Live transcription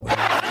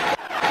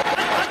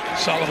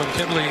Solomon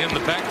Kindley in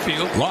the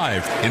backfield.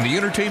 Live in the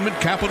entertainment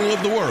capital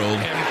of the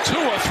world. And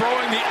Tua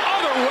throwing the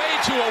other way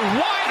to a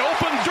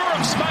wide-open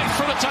Durham Smythe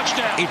for the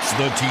touchdown. It's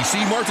the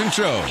T.C. Martin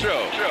Show.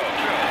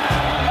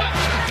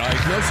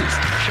 Diagnosis.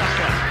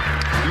 Shotgun.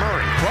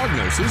 Murray.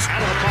 Prognosis.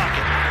 Out of the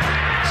pocket.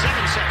 7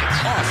 seconds.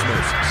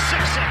 Osmosis.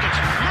 6 seconds.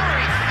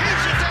 Murray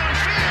hits it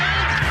downfield.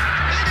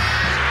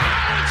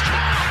 It's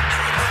caught.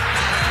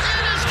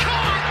 It is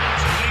caught.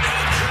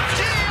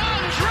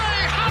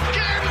 DeAndre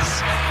Hopkins.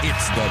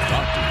 It's the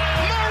doctor.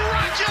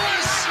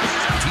 Miraculous.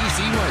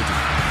 T.C. Martin.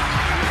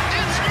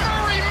 It's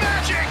Murray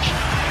magic.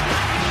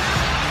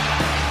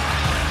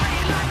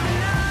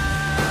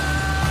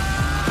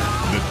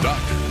 The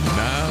doctor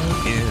now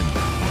in.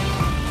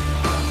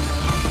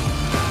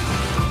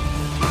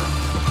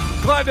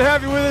 Glad to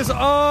have you with us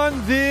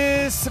on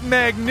this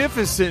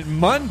magnificent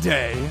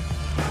Monday.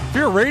 If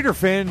you're a Raider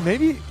fan,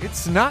 maybe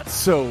it's not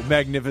so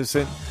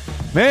magnificent.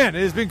 Man,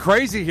 it has been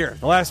crazy here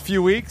the last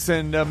few weeks,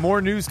 and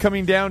more news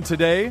coming down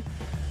today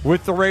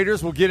with the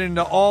Raiders. We'll get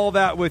into all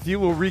that with you.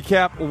 We'll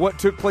recap what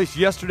took place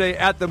yesterday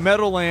at the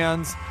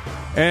Meadowlands,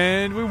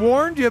 and we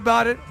warned you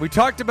about it. We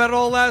talked about it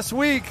all last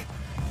week,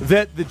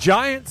 that the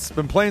Giants have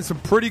been playing some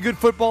pretty good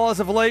football as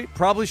of late.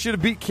 Probably should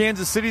have beat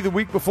Kansas City the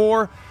week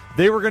before.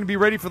 They were going to be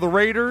ready for the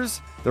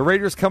Raiders. The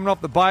Raiders coming off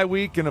the bye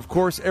week, and, of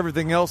course,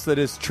 everything else that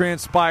has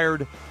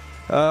transpired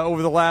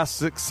over the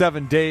last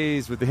 6-7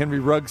 days with the Henry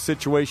Ruggs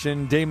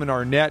situation, Damon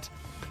Arnett.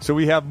 So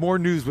we have more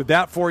news with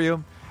that for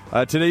you.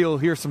 Today you'll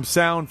hear some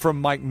sound from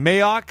Mike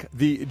Mayock,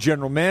 the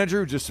general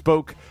manager, who just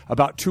spoke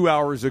about 2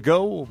 hours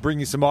ago. We'll bring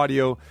you some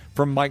audio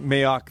from Mike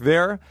Mayock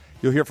there.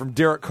 You'll hear from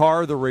Derek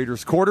Carr, the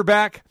Raiders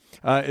quarterback,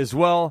 as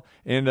well,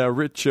 and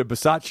Rich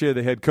Bisaccia,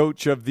 the head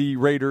coach of the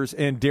Raiders,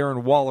 and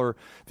Darren Waller,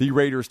 the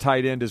Raiders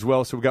tight end as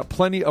well. So we've got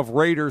plenty of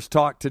Raiders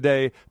talk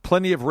today,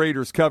 plenty of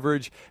Raiders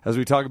coverage as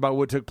we talk about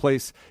what took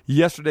place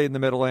yesterday in the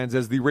Meadowlands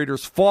as the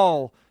Raiders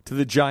fall to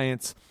the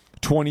Giants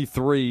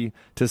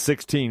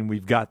 23-16.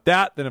 We've got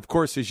that. Then, of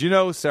course, as you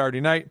know,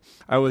 Saturday night,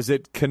 I was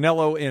at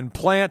Canelo and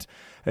Plant,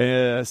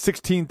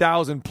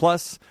 16,000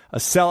 plus, a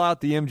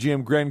sellout, the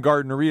MGM Grand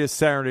Garden Arena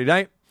Saturday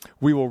night.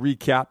 We will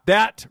recap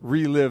that,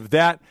 relive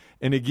that,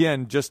 and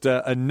again, just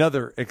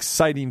another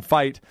exciting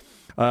fight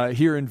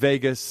here in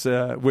Vegas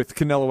with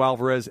Canelo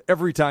Alvarez.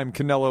 Every time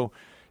Canelo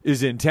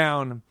is in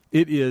town,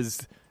 it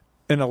is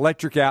an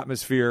electric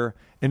atmosphere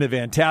and a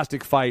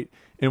fantastic fight.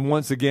 And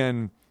once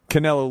again,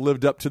 Canelo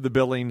lived up to the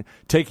billing,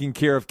 taking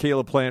care of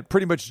Caleb Plant,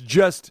 pretty much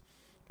just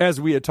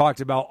as we had talked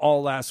about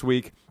all last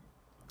week,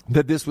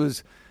 that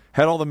this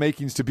had all the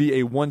makings to be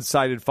a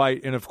one-sided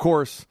fight. And, of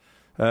course,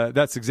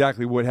 that's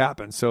exactly what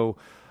happened. So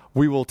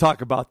we will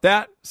talk about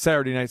that,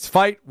 Saturday night's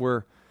fight,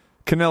 where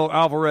Canelo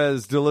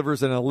Alvarez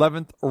delivers an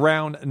 11th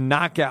round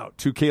knockout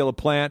to Caleb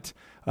Plant.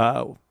 2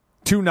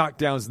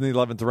 knockdowns in the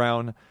 11th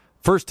round.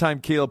 First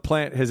time Caleb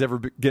Plant has ever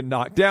get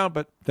knocked down,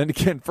 but then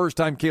again, first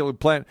time Caleb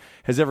Plant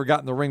has ever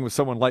gotten in the ring with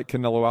someone like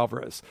Canelo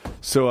Alvarez.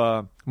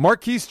 So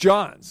Marquis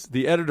Johns,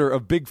 the editor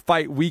of Big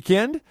Fight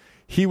Weekend,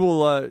 he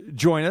will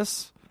join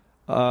us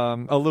a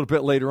little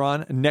bit later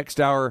on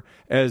next hour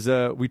as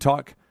we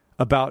talk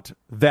about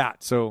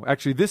that. So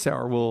actually this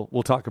hour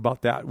we'll talk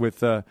about that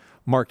with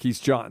Marquis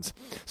Johns.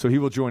 So he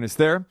will join us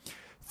there.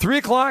 3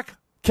 o'clock,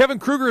 Kevin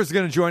Kruger is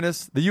going to join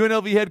us, the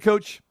UNLV head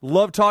coach.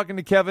 Love talking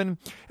to Kevin.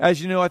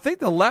 As you know, I think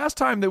the last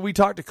time that we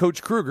talked to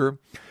Coach Kruger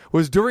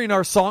was during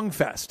our Song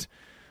Fest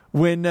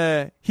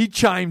when he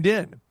chimed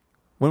in,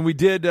 when we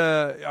did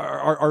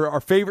our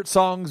favorite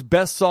songs,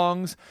 best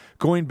songs,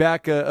 going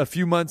back a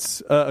few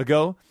months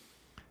ago.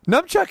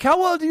 Numchuck, how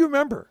well do you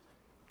remember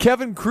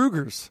Kevin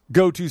Kruger's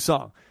go-to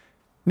song?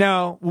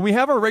 Now, when we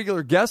have our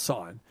regular guests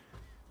on,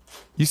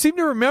 you seem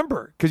to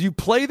remember because you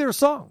play their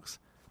songs.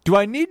 Do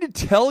I need to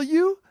tell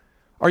you?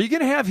 Are you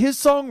going to have his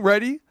song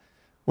ready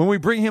when we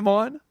bring him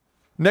on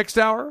next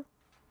hour?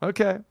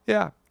 Okay,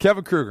 yeah,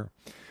 Kevin Kruger.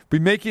 Be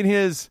making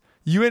his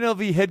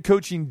UNLV head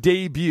coaching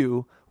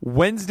debut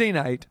Wednesday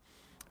night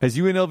as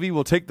UNLV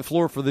will take the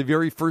floor for the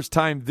very first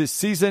time this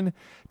season,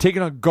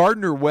 taking on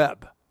Gardner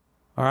Webb.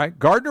 All right,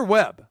 Gardner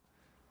Webb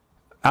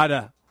out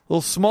of a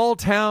little small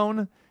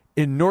town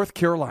in North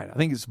Carolina. I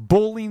think it's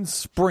Bowling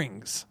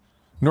Springs,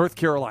 North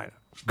Carolina.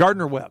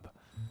 Gardner Webb.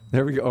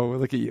 There we go. Oh,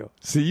 look at you.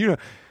 See, you know,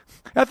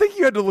 I think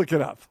you had to look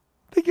it up.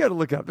 There's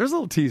a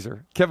little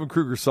teaser. Kevin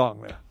Kruger's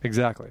song there.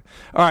 Exactly.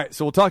 All right,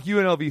 so we'll talk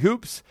UNLV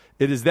hoops.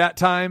 It is that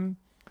time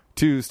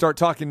to start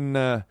talking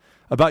about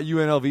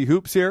UNLV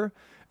hoops here.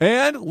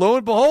 And lo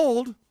and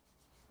behold,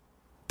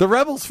 the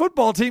Rebels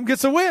football team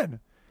gets a win.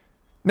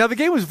 Now, the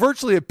game was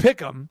virtually a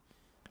pick-em,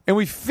 and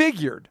we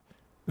figured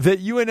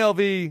that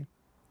UNLV,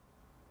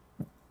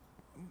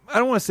 I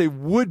don't want to say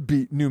would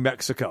beat New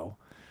Mexico,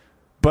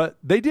 but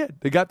they did.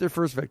 They got their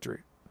first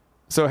victory.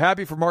 So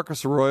happy for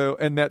Marcus Arroyo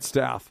and that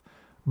staff.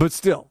 But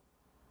still,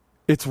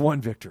 it's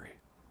one victory.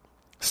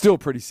 Still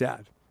pretty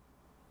sad.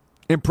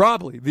 And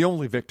probably the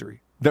only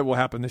victory that will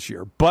happen this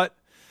year. But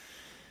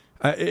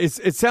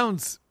it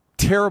sounds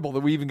terrible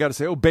that we even got to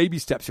say, oh, baby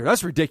steps here.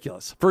 That's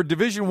ridiculous. For a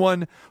Division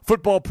I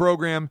football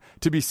program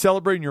to be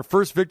celebrating your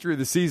first victory of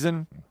the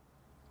season,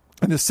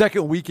 And the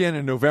second weekend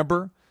in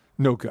November,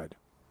 no good.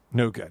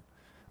 No good.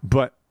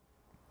 But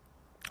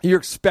you're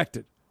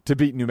expected to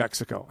beat New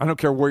Mexico. I don't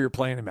care where you're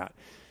playing them at.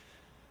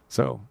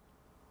 So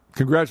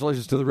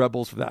congratulations to the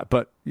Rebels for that.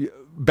 But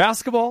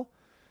basketball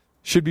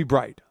should be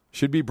bright.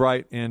 Should be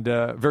bright, and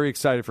very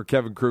excited for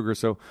Kevin Kruger.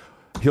 So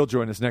he'll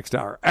join us next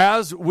hour,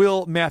 as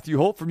will Matthew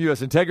Holt from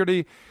U.S.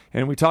 Integrity.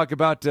 And we talk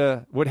about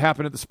what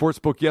happened at the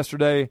Sportsbook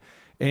yesterday.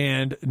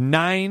 And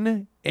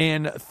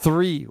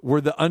 9-3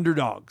 were the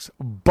underdogs,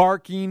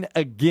 barking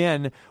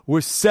again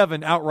with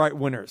 7 outright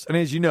winners. And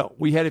as you know,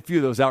 we had a few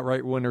of those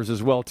outright winners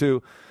as well,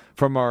 too,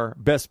 from our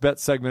Best Bet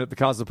segment at the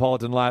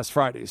Cosmopolitan last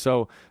Friday.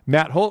 So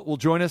Matt Holt will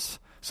join us.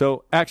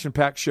 So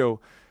action-packed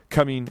show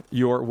coming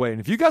your way. And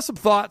if you got some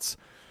thoughts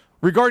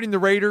regarding the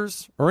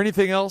Raiders or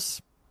anything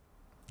else,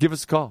 give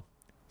us a call.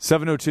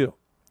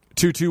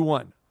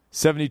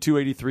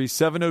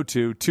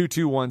 702-221-7283,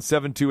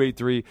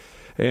 702-221-7283.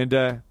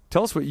 And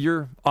tell us what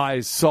your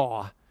eyes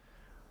saw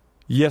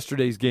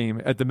yesterday's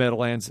game at the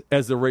Meadowlands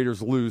as the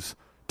Raiders lose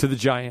to the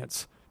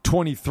Giants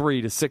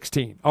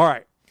 23-16. All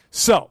right,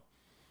 so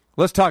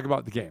let's talk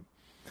about the game.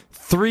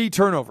 3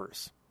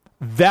 turnovers.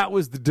 That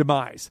was the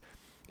demise.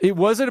 It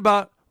wasn't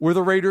about were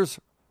the Raiders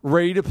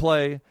ready to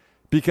play,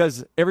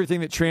 because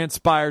everything that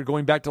transpired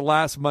going back to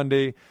last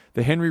Monday,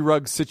 the Henry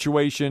Ruggs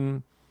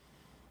situation,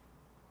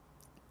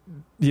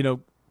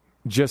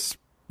 just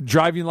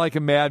driving like a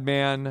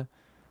madman,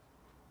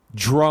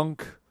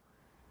 drunk,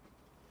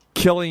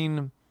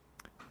 killing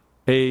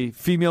a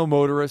female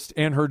motorist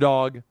and her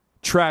dog.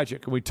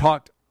 Tragic. And we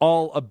talked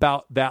all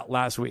about that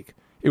last week.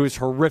 It was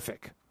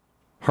horrific.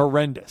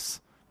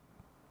 Horrendous.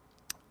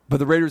 But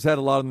the Raiders had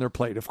a lot on their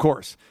plate, of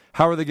course.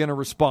 How are they going to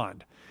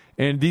respond?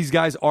 And these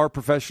guys are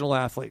professional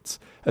athletes,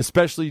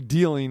 especially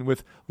dealing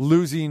with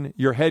losing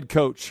your head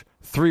coach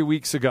 3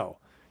 weeks ago.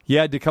 You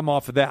had to come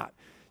off of that.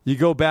 You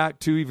go back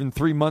to even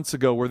 3 months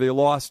ago where they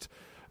lost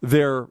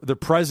their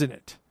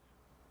president,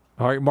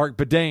 all right, Mark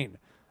Bedane.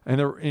 And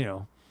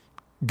they're,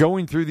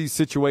 going through these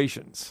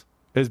situations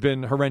has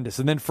been horrendous.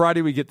 And then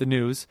Friday we get the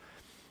news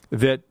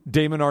that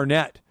Damon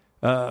Arnett,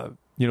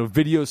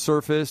 video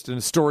surfaced and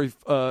a story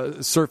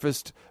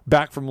surfaced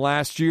back from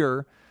last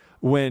year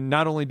when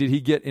not only did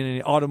he get in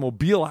an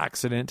automobile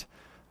accident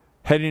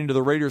heading into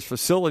the Raiders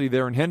facility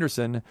there in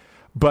Henderson,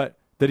 but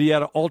that he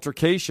had an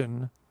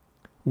altercation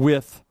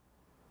with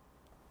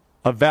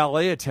a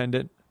valet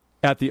attendant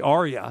at the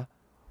Aria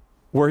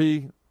where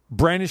he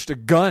brandished a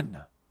gun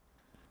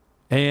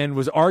and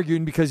was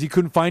arguing because he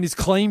couldn't find his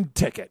claim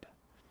ticket.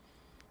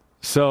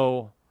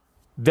 So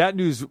that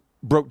news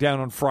broke down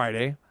on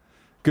Friday.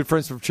 Good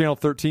friends from Channel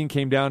 13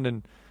 came down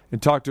and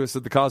talked to us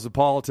at the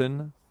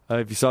Cosmopolitan.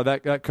 If you saw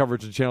that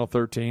coverage of Channel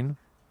 13.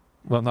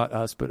 Well, not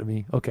us, but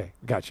me. Okay,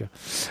 gotcha.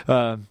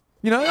 I'm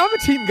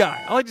a team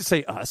guy. I like to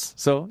say us.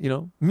 So,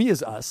 me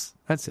is us.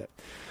 That's it.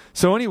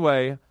 So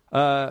anyway,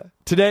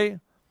 today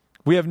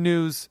we have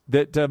news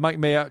that Mike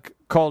Mayock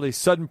called a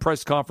sudden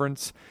press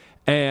conference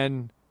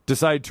and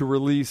decided to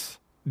release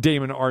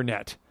Damon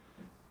Arnett,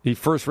 the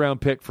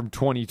first-round pick from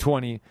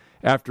 2020,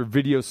 after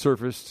video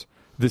surfaced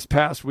this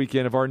past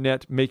weekend of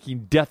Arnett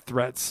making death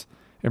threats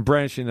and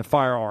brandishing the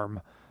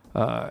firearm,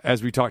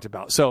 as we talked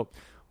about. So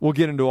we'll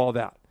get into all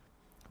that.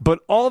 But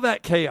all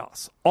that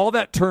chaos, all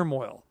that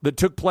turmoil that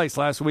took place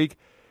last week,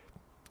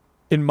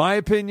 in my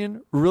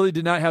opinion, really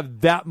did not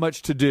have that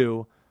much to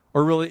do,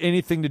 or really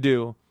anything to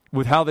do,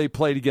 with how they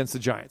played against the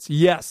Giants.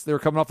 Yes, they were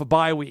coming off a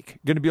bye week,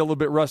 going to be a little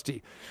bit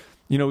rusty.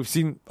 We've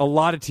seen a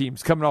lot of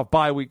teams coming off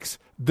bye weeks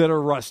that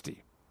are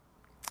rusty.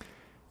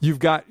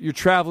 You're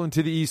traveling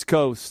to the East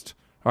Coast,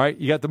 all right?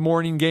 You got the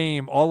morning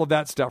game, all of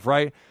that stuff,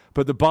 right?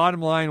 But the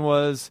bottom line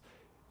was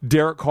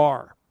Derek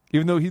Carr.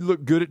 Even though he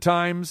looked good at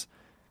times,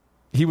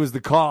 he was the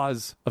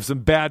cause of some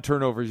bad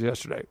turnovers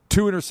yesterday.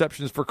 2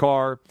 interceptions for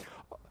Carr.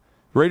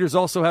 Raiders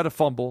also had a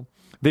fumble.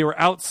 They were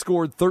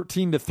outscored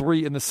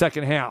 13-3 in the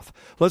second half.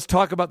 Let's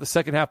talk about the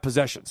second half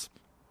possessions.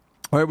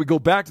 All right, we go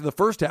back to the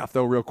first half,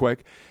 though, real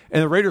quick.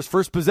 And the Raiders'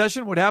 first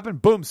possession, what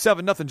happened? Boom,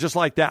 7-0, just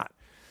like that.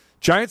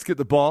 Giants get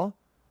the ball.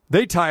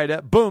 They tie it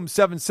up. Boom,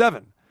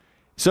 7-7.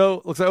 So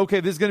it looks like, okay,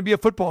 this is going to be a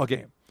football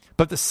game.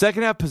 But the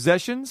second half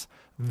possessions,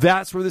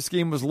 that's where this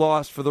game was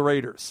lost for the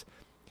Raiders.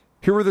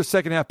 Here were their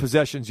second half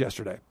possessions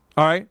yesterday.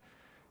 All right?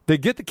 They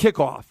get the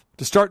kickoff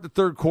to start the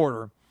third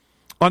quarter.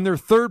 On their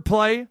third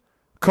play,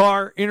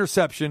 Carr,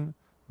 interception,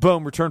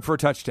 boom, return for a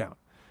touchdown.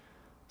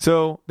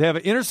 So they have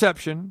an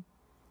interception.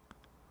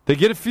 They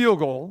get a field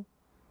goal.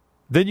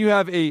 Then you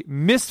have a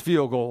missed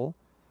field goal.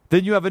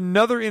 Then you have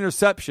another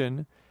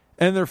interception.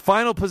 And their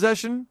final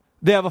possession,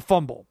 they have a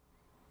fumble.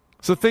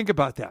 So think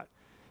about that.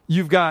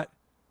 You've got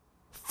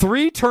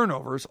 3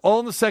 turnovers all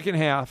in the second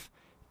half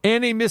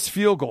and a missed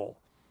field goal.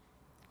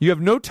 You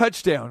have no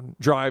touchdown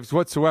drives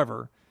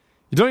whatsoever.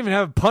 You don't even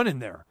have a punt in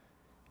there.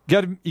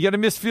 You got a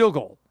missed field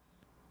goal.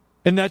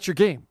 And that's your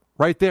game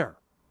right there.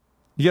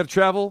 You got to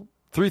travel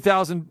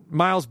 3,000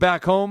 miles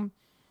back home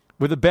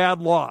with a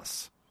bad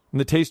loss. in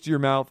the taste of your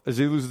mouth as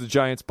they lose to the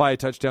Giants by a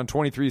touchdown,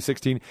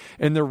 23-16,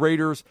 and the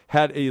Raiders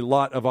had a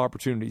lot of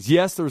opportunities.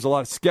 Yes, there was a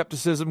lot of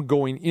skepticism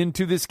going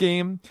into this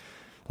game.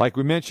 Like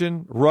we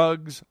mentioned,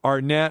 Ruggs,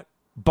 Arnett,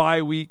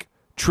 bye week,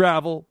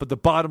 travel, but the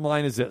bottom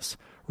line is this.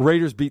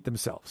 Raiders beat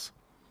themselves.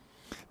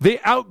 They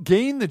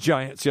outgained the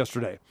Giants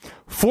yesterday,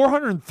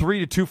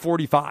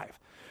 403-245.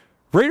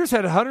 Raiders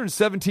had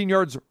 117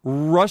 yards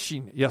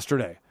rushing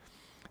yesterday.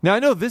 Now, I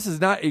know this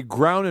is not a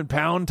ground and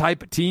pound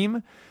type of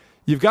team.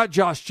 You've got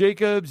Josh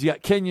Jacobs, you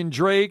got Kenyon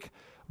Drake,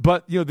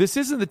 but this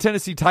isn't the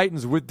Tennessee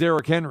Titans with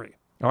Derrick Henry.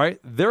 All right,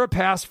 they're a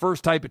pass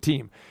first type of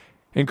team.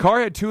 And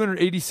Carr had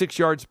 286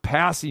 yards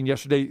passing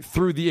yesterday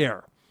through the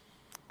air.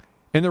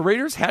 And the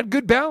Raiders had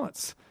good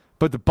balance.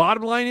 But the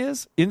bottom line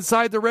is,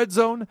 inside the red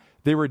zone,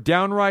 they were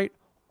downright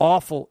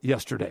awful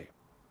yesterday.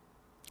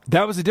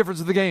 That was the difference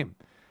of the game.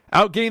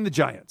 Outgained the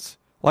Giants.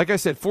 Like I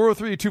said,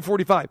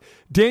 403-245.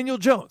 Daniel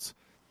Jones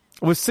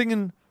was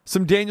singing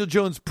some Daniel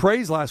Jones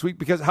praise last week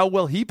because how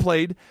well he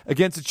played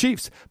against the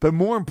Chiefs. But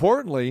more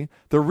importantly,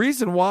 the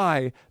reason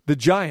why the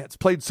Giants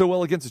played so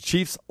well against the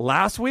Chiefs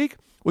last week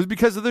was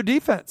because of their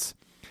defense.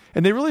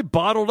 And they really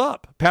bottled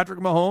up Patrick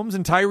Mahomes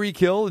and Tyreek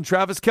Hill and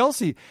Travis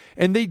Kelce.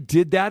 And they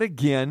did that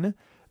again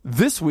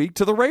this week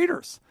to the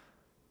Raiders.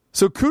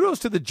 So kudos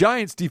to the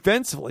Giants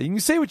defensively. You can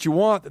say what you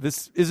want, that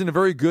this isn't a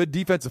very good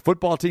defensive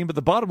football team, but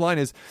the bottom line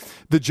is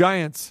the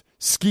Giants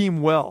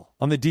scheme well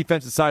on the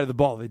defensive side of the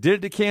ball. They did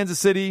it to Kansas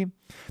City.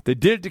 They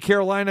did it to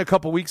Carolina a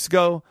couple weeks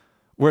ago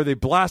where they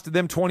blasted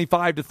them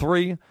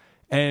 25-3.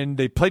 And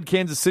they played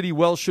Kansas City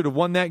well, should have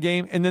won that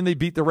game, and then they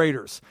beat the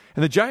Raiders.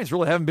 And the Giants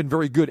really haven't been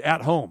very good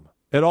at home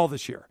at all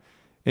this year.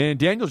 And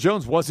Daniel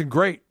Jones wasn't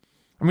great.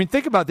 I mean,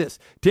 think about this.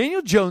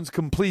 Daniel Jones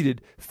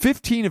completed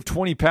 15 of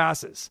 20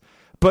 passes,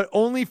 but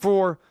only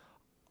for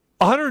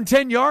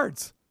 110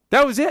 yards.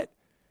 That was it.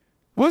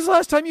 When was the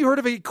last time you heard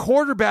of a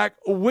quarterback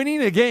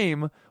winning a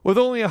game with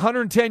only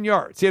 110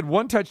 yards? He had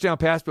one touchdown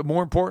pass, but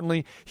more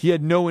importantly, he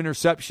had no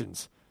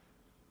interceptions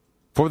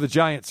for the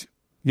Giants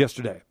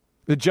yesterday.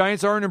 The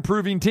Giants are an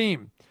improving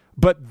team,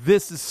 but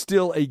this is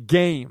still a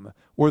game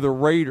where the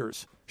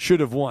Raiders should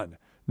have won.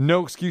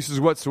 No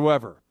excuses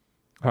whatsoever.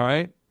 All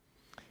right?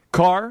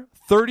 Carr,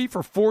 30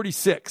 for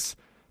 46,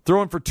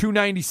 throwing for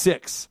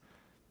 296.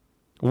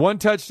 One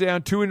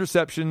touchdown, 2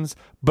 interceptions,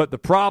 but the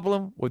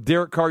problem with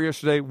Derek Carr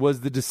yesterday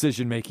was the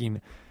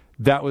decision-making.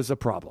 That was a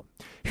problem.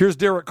 Here's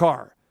Derek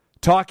Carr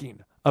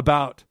talking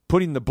about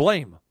putting the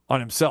blame on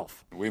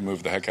himself. We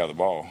moved the heck out of the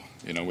ball.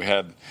 We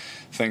had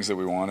things that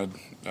we wanted,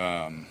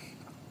 and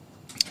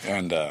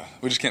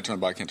we just can't turn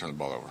the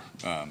ball over.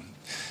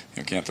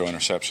 Can't throw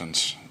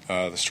interceptions.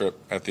 The strip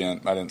at the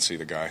end, I didn't see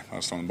the guy. I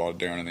was throwing the ball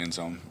to Darren in the end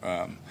zone.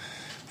 I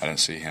didn't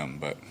see him,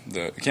 but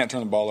you can't turn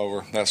the ball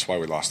over. That's why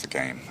we lost the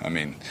game. I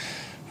mean,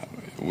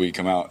 we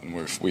come out and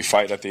we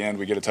fight at the end.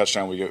 We get a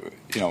touchdown. We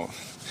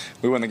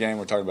win the game.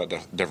 We're talking about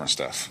different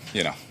stuff,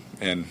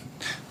 and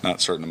not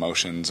certain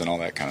emotions and all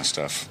that kind of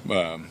stuff.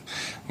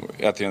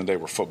 At the end of the day,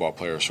 we're football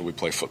players, so we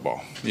play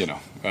football,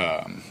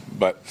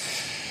 but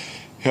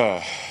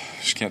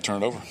just can't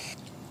turn it over.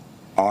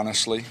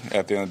 Honestly,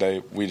 at the end of the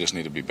day, we just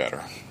need to be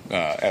better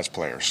as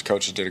players.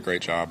 Coaches did a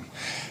great job.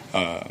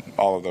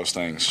 All of those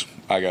things,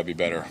 I got to be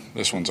better.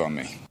 This one's on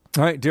me.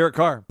 All right, Derek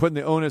Carr putting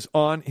the onus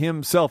on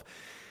himself.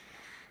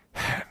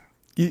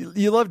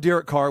 You love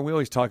Derek Carr. We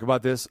always talk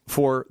about this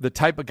for the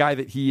type of guy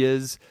that he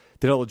is,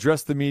 that he'll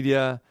address the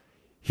media.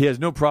 He has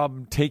no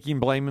problem taking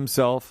blame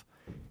himself,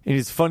 and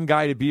he's a fun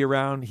guy to be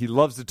around. He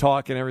loves to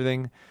talk and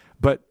everything.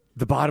 But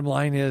the bottom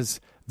line is,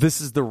 this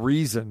is the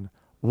reason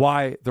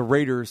why the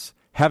Raiders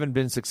haven't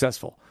been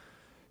successful.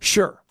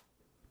 Sure,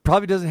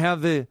 probably doesn't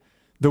have the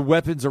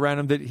weapons around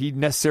him that he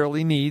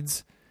necessarily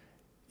needs,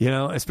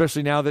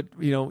 especially now that,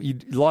 he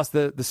lost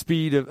the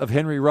speed of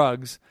Henry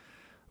Ruggs.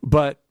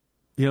 But,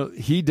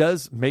 he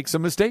does make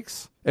some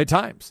mistakes at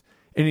times.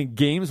 And in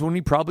games when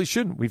he probably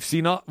shouldn't. We've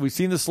seen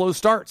the slow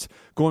starts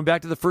going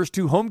back to the first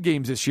 2 home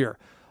games this year.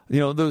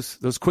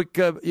 Those quick,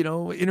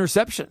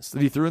 interceptions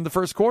that he threw in the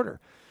first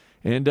quarter.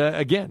 And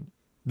again,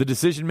 the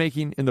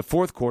decision-making in the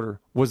fourth quarter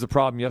was the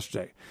problem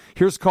yesterday.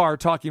 Here's Carr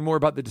talking more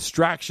about the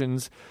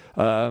distractions,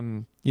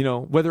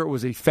 whether it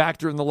was a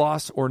factor in the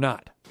loss or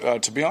not.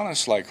 To be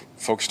honest,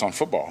 focused on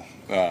football.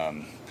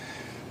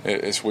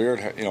 It's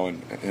weird,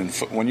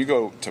 when you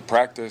go to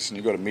practice and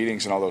you go to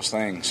meetings and all those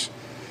things,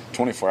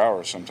 24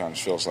 hours sometimes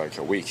feels like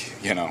a week,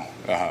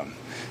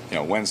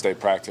 Wednesday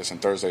practice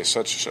and Thursday,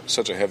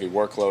 such a heavy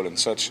workload and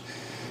such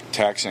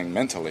taxing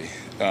mentally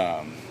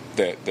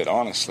that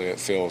honestly it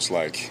feels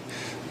like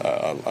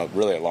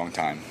really a long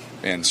time.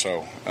 And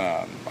so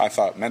I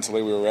thought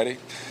mentally we were ready.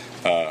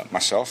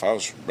 Myself, I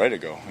was ready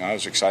to go. I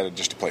was excited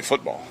just to play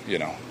football,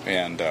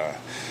 and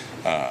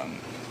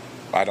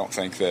I don't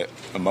think that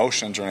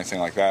emotions or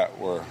anything like that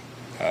were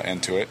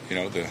into it.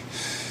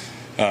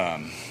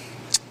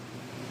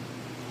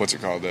 What's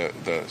it called?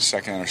 The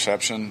second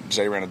interception.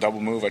 Zay ran a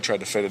double move. I tried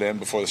to fit it in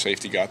before the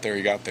safety got there.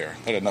 He got there.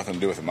 That had nothing to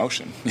do with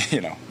emotion.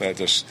 That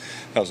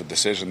was a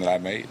decision that I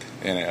made,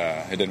 and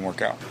it didn't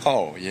work out.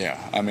 Oh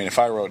yeah. I mean, if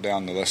I wrote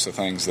down the list of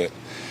things that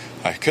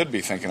I could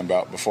be thinking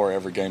about before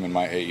every game in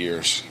my 8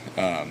 years.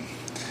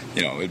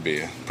 It'd be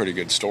a pretty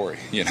good story,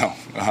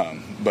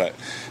 but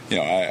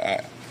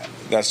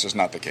that's just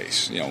not the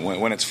case.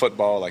 When it's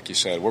football, like you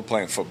said, we're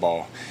playing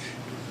football.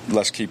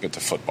 Let's keep it to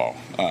football,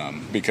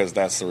 because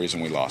that's the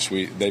reason we lost.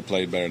 They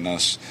played better than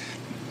us.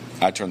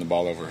 I turned the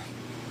ball over,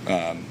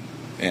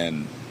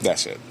 and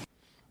that's it.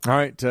 All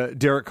right,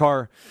 Derek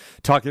Carr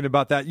talking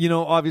about that.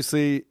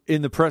 Obviously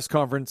in the press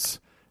conference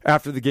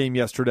after the game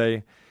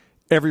yesterday,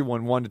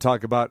 everyone wanted to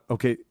talk about,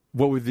 okay,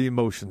 what were the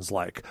emotions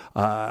like?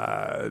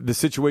 The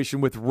situation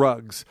with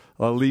Ruggs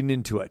leading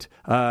into it.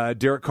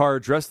 Derek Carr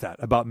addressed that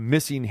about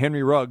missing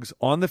Henry Ruggs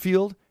on the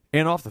field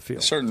and off the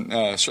field.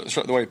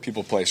 The way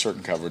people play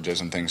certain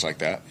coverages and things like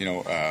that,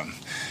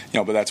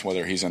 but that's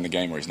whether he's in the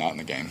game or he's not in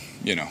the game,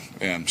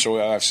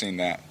 so I've seen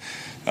that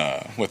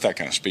with that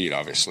kind of speed,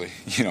 obviously,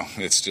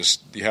 it's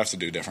just, you have to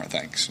do different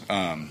things.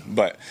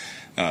 But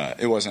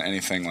it wasn't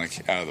anything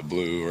like out of the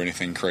blue or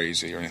anything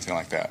crazy or anything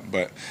like that.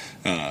 But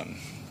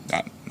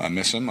I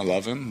miss him. I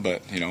love him.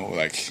 But,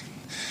 like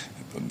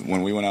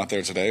when we went out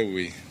there today,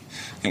 we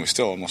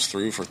still almost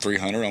threw for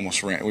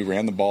 300. We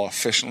ran the ball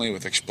efficiently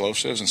with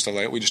explosives and stuff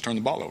like that. We just turned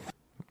the ball over.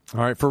 All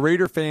right, for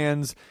Raider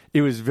fans,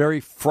 it was very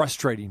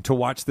frustrating to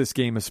watch this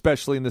game,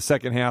 especially in the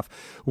second half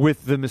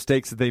with the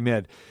mistakes that they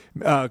made.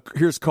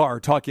 Here's Carr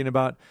talking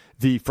about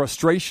the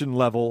frustration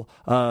level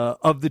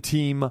of the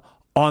team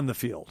on the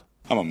field.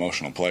 I'm an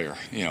emotional player,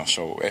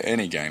 so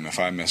any game, if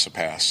I miss a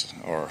pass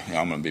or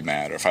I'm going to be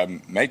mad, or if I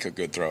make a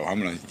good throw,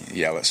 I'm going to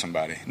yell at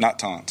somebody. Not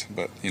taunt,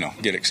 but,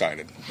 get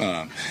excited.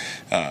 But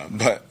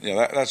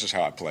that's just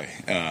how I play.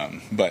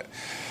 But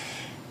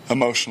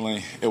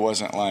emotionally, it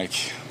wasn't like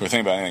we were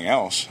thinking about anything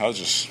else.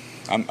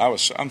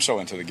 I'm so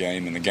into the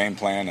game and the game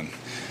plan and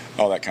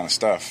all that kind of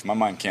stuff. My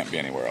mind can't be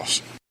anywhere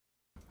else.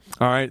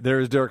 All right,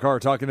 there's Derek Carr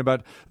talking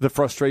about the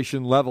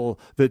frustration level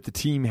that the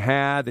team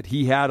had, that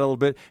he had a little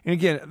bit. And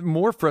again,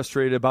 more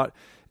frustrated about,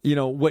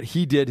 what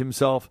he did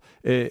himself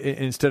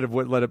instead of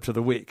what led up to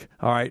the week.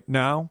 All right,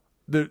 now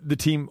the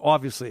team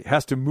obviously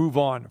has to move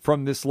on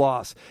from this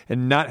loss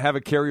and not have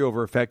a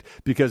carryover effect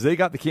because they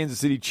got the Kansas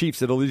City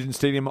Chiefs at Allegiant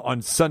Stadium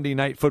on Sunday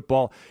Night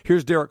Football.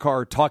 Here's Derek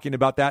Carr talking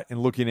about that and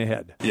looking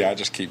ahead. Yeah, I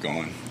just keep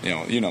going.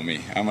 You know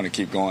me. I'm going to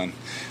keep going.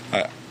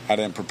 I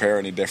didn't prepare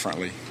any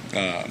differently.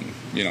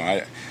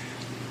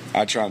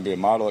 I try and be a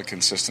model of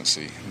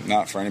consistency,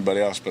 not for anybody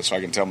else, but so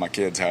I can tell my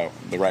kids how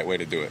the right way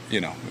to do it,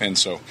 And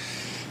so,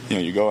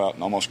 you go out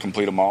and almost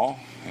complete them all,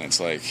 and it's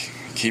like,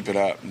 keep it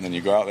up. And then you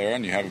go out there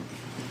and you have a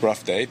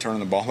rough day, turning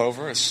the ball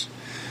over.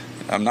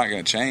 I'm not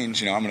going to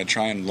change. I'm going to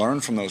try and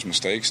learn from those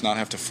mistakes, not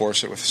have to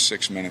force it with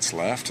 6 minutes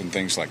left and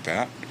things like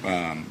that.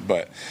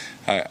 But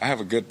I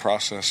have a good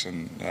process,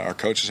 and our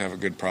coaches have a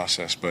good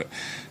process. But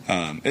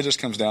it just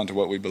comes down to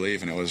what we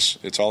believe, and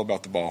it's all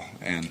about the ball,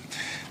 and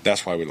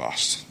that's why we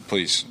lost.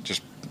 Please,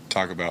 just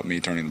talk about me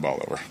turning the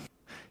ball over.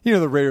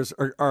 The Raiders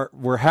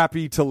were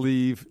happy to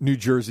leave New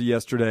Jersey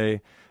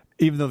yesterday,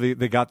 even though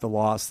they got the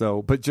loss,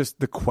 though. But just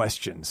the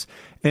questions.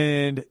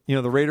 And,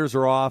 the Raiders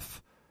are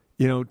off,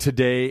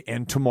 today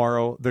and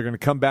tomorrow. They're going to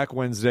come back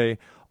Wednesday.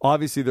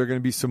 Obviously, there are going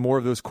to be some more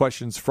of those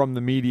questions from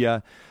the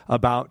media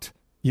about,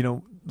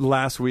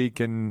 last week,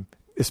 and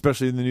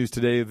especially in the news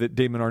today that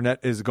Damon Arnett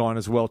is gone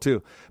as well,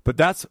 too. But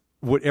that's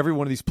what every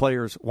one of these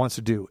players wants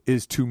to do,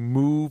 is to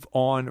move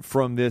on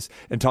from this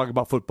and talk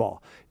about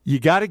football. You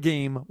got a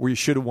game where you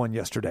should have won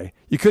yesterday.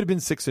 You could have been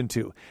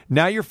 6-2.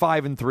 Now you're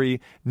 5-3.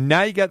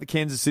 Now you got the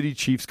Kansas City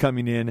Chiefs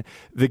coming in.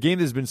 The game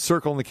has been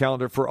circled on the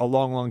calendar for a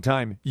long, long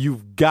time.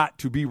 You've got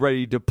to be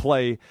ready to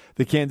play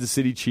the Kansas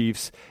City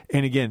Chiefs.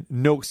 And again,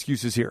 no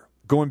excuses here.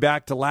 Going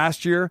back to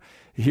last year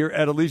here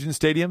at Allegiant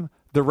Stadium,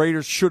 the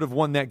Raiders should have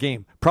won that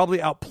game.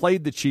 Probably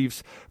outplayed the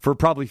Chiefs for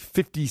probably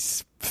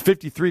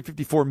 53,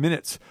 54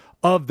 minutes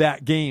of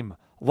that game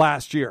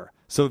last year.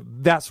 So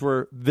that's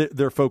where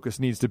their focus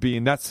needs to be,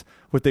 and that's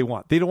what they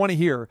want. They don't want to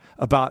hear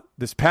about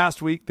this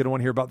past week. They don't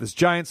want to hear about this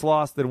Giants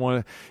loss. They don't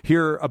want to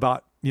hear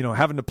about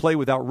having to play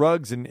without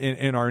Ruggs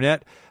and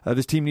Arnett.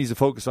 This team needs to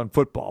focus on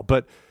football.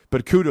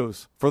 But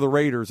kudos for the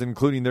Raiders,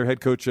 including their head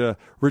coach,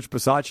 Rich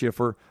Bisaccia,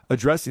 for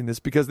addressing this,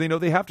 because they know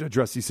they have to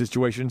address these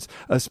situations,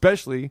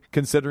 especially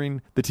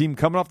considering the team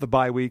coming off the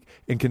bye week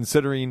and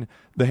considering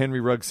the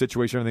Henry Ruggs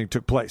situation, everything that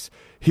took place.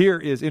 Here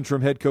is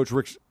interim head coach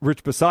Rich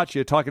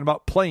Bisaccia talking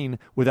about playing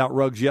without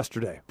Ruggs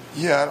yesterday.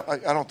 Yeah,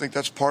 I don't think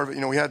that's part of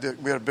it. We had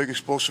a big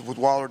explosive with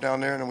Waller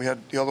down there, and then we had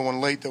the other one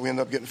late that we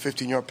ended up getting a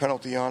 15-yard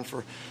penalty on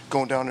for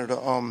going down there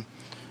to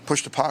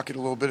push the pocket a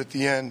little bit at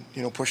the end,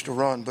 push the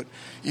run. But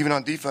even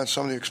on defense,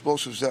 some of the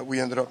explosives that we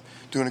ended up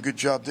doing a good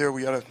job there.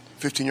 We had a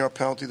 15-yard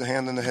penalty, the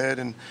hand in the head,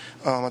 and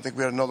I think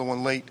we had another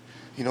one late,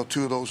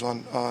 two of those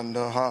on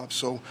Hobbs.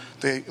 So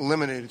they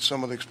eliminated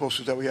some of the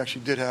explosives that we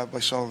actually did have by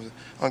some of the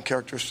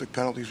uncharacteristic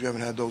penalties. We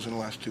haven't had those in the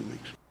last 2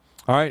 weeks.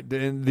 All right,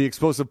 and the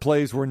explosive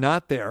plays were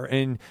not there.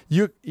 And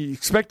you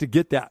expect to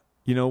get that,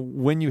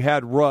 when you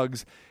had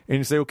Ruggs, and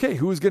you say, okay,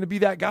 who was going to be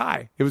that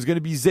guy? It was going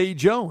to be Zay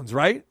Jones,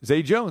 right?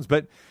 Zay Jones,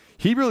 but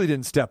he really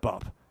didn't step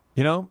up.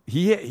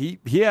 He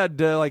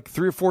had like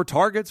 3 or 4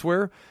 targets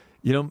where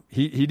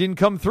he didn't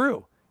come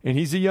through, and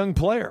he's a young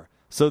player.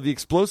 So the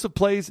explosive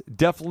plays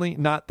definitely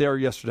not there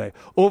yesterday.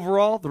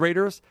 Overall, the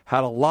Raiders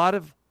had a lot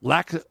of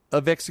lack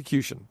of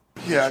execution.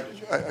 Yeah,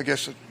 I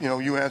guess,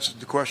 you answered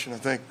the question. I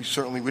think we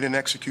didn't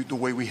execute the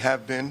way we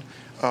have been.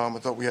 I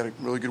thought we had a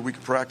really good week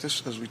of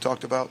practice, as we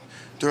talked about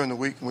during the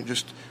week. And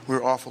we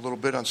were off a little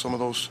bit on some of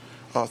those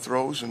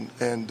throws, and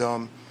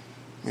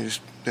we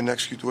just didn't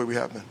execute the way we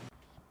have been.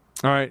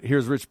 All right,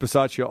 here's Rich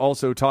Bisaccia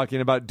also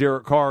talking about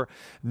Derek Carr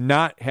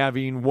not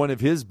having one of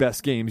his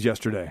best games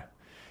yesterday.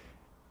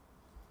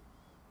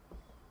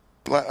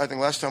 I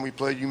think last time we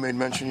played, you made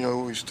mention, he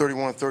was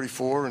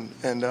 31-34,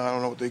 and I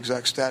don't know what the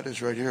exact stat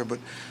is right here, but,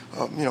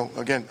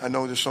 again, I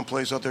know there's some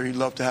plays out there he'd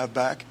love to have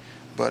back,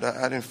 but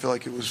I didn't feel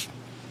like it was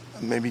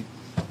maybe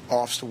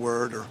off's the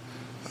word, or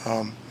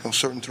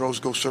certain throws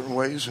go certain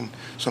ways, and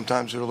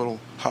sometimes they're a little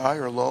high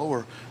or low,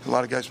 or a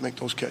lot of guys make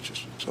those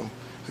catches. So,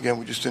 again,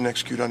 we just didn't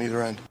execute on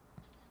either end.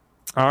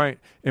 All right,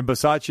 and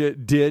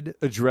Bisaccia did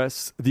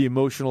address the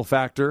emotional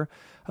factor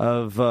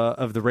of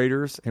the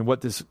Raiders and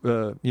what this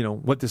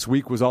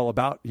week was all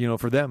about,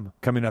 for them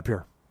coming up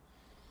here.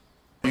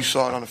 You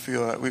saw it on the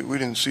field. We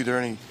didn't see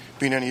there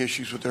being any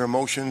issues with their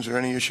emotions, or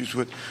any issues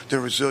with their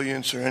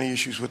resilience, or any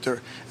issues with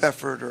their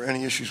effort, or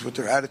any issues with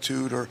their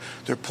attitude, or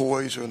their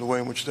poise, or the way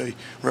in which they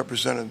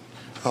represented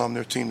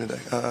their team today.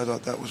 I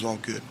thought that was all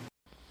good.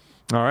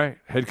 All right,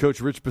 head coach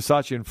Rich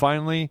Bisaccia, and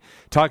finally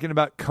talking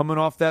about coming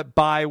off that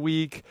bye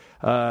week,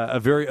 a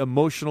very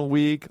emotional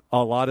week,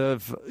 a lot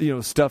of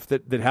stuff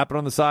that happened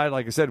on the side.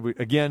 Like I said,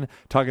 again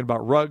talking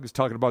about Ruggs,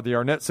 talking about the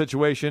Arnett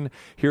situation.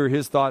 Here are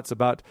his thoughts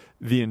about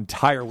the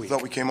entire week. I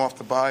thought we came off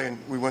the bye and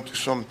we went through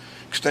some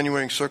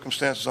extenuating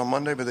circumstances on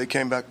Monday, but they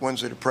came back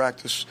Wednesday to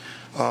practice,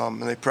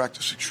 and they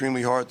practiced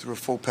extremely hard through a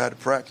full padded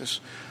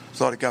practice. I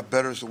thought it got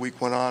better as the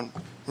week went on.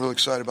 Really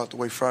excited about the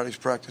way Friday's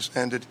practice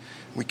ended.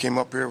 We came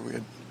up here, we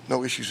had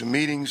no issues in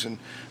meetings, and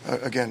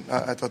again,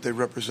 I thought they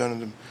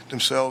represented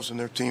themselves and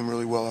their team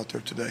really well out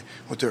there today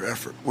with their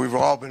effort. We've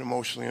all been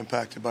emotionally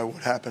impacted by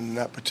what happened in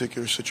that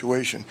particular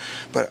situation,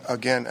 but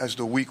again, as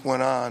the week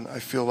went on, I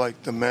feel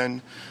like the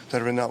men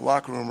that are in that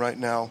locker room right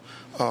now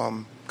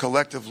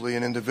collectively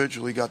and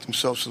individually got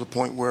themselves to the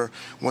point where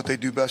what they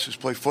do best is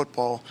play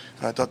football,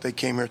 and I thought they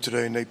came here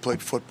today and they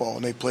played football,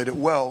 and they played it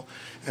well,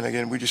 and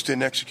again, we just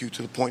didn't execute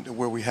to the point that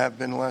where we have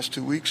been the last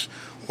 2 weeks,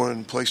 or in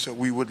the place that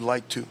we would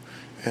like to.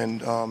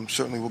 And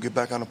certainly we'll get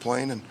back on a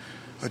plane and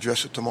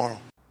address it tomorrow.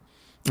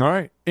 All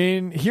right.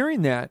 And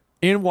hearing that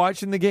and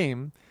watching the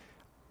game,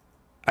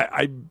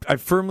 I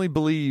firmly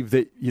believe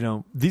that,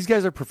 these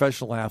guys are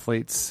professional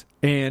athletes.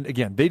 And,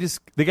 again,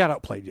 they got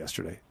outplayed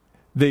yesterday.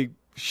 They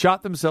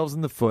shot themselves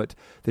in the foot.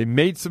 They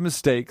made some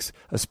mistakes,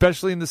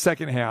 especially in the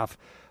second half.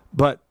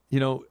 But,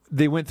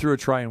 they went through a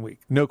trying week.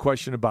 No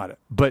question about it.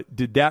 But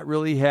did that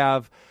really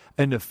have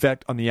an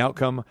effect on the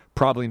outcome?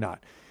 Probably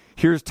not.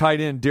 Here's tight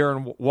end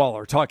Darren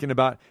Waller talking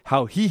about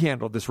how he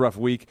handled this rough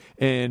week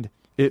and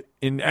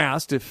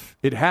asked if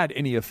it had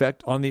any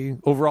effect on the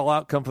overall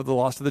outcome for the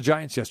loss to the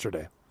Giants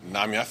yesterday.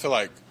 I feel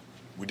like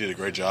we did a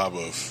great job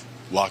of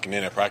locking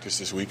in at practice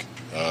this week.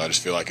 I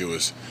just feel like it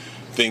was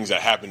things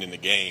that happened in the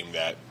game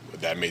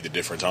that made the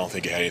difference. I don't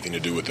think it had anything to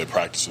do with the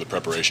practice or the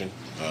preparation.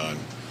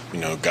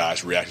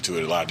 Guys reacted to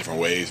it a lot of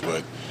different ways,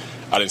 but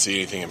I didn't see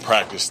anything in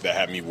practice that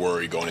had me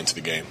worried going into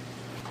the game.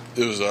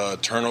 It was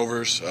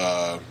turnovers.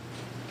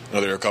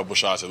 There were a couple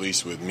shots, at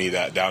least with me,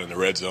 that down in the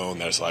red zone.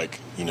 That's like,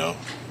 we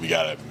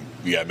gotta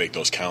make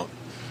those count.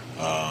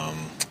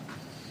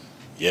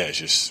 It's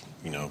just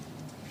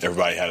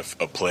everybody had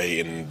a play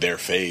in their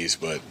phase,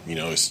 but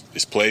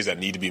it's plays that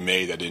need to be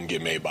made that didn't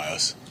get made by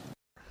us.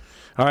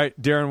 All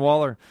right, Darren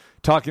Waller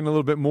talking a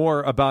little bit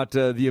more about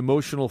the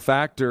emotional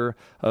factor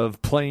of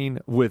playing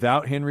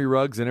without Henry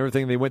Ruggs and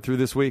everything they went through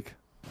this week.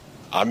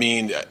 I'm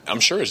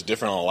sure it's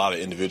different on a lot of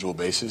individual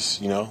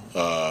basis.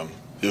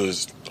 It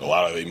was a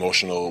lot of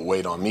emotional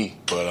weight on me,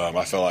 but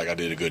I felt like I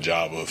did a good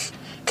job of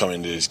coming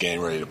into this game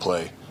ready to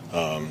play.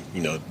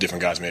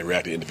 Different guys may have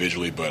reacted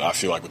individually, but I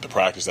feel like with the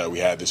practice that we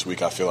had this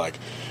week, I feel like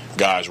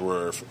guys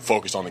were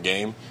focused on the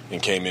game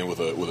and came in with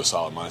a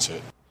solid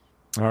mindset.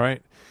 All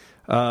right.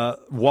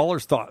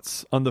 Waller's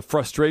thoughts on the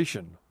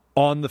frustration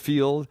on the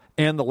field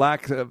and the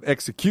lack of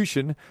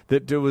execution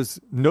that was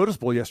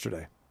noticeable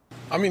yesterday.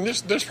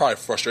 There's probably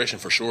frustration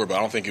for sure, but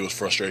I don't think it was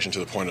frustration to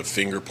the point of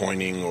finger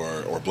pointing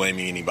or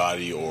blaming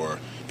anybody or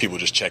people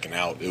just checking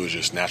out. It was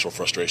just natural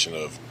frustration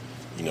of,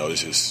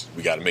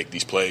 we got to make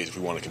these plays if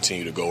we want to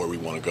continue to go where we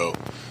want to go.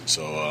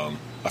 So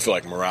I feel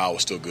like morale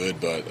was still good,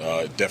 but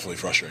definitely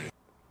frustrating.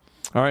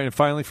 All right, and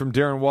finally from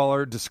Darren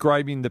Waller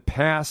describing the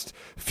past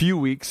few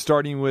weeks,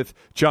 starting with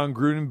John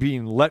Gruden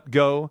being let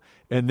go,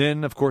 and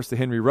then, of course, the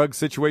Henry Ruggs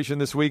situation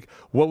this week.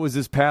 What was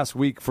this past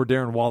week for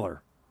Darren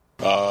Waller?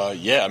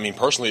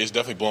 Personally, it's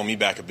definitely blown me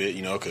back a bit,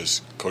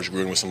 because Coach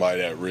Gruden was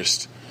somebody that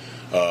risked,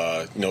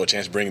 a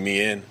chance of bringing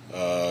me in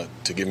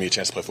to give me a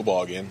chance to play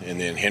football again. And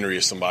then Henry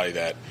is somebody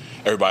that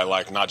everybody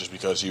liked, not just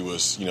because he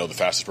was, the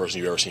fastest person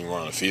you've ever seen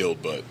run on the field,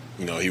 but,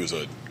 he was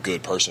a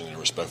good person and a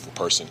respectful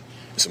person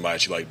and somebody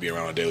that you like to be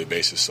around on a daily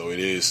basis. So it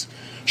is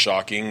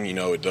shocking.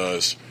 It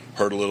does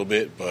hurt a little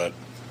bit, but,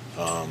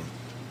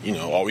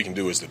 all we can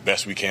do is the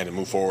best we can to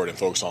move forward and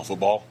focus on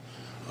football.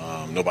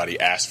 Nobody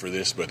asked for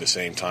this, but at the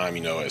same time,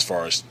 as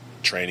far as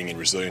training and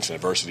resilience and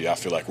adversity, I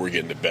feel like we're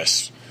getting the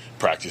best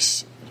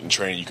practice and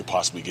training you could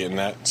possibly get in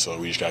that. So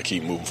we just got to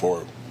keep moving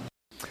forward.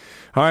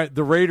 All right,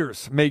 the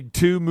Raiders made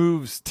 2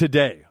 moves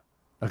today.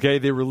 Okay,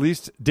 they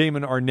released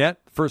Damon Arnett,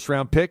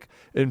 first-round pick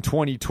in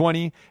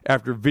 2020,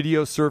 after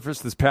video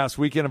surfaced this past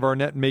weekend of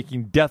Arnett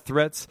making death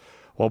threats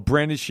while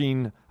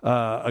brandishing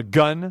a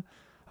gun.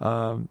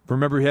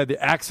 Remember, he had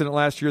the accident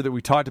last year that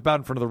we talked about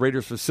in front of the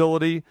Raiders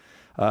facility.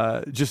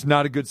 Just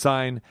not a good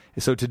sign.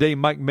 So today,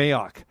 Mike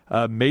Mayock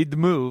made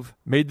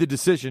the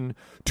decision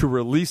to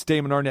release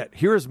Damon Arnett.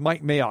 Here is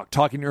Mike Mayock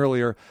talking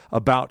earlier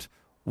about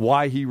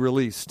why he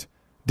released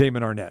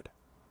Damon Arnett.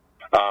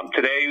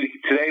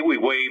 Today we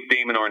waived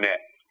Damon Arnett.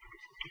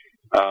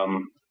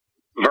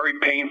 Very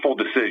painful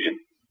decision.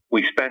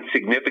 We spent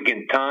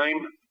significant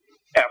time,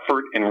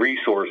 effort, and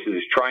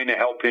resources trying to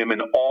help him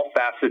in all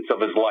facets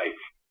of his life.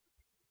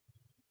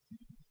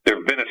 There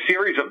have been a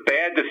series of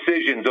bad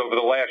decisions over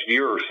the last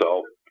year or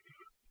so,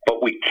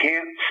 but we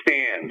cannot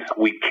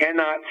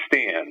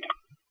stand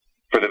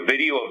for the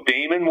video of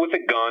Damon with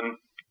a gun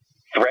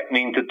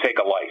threatening to take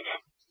a life.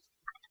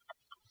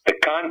 The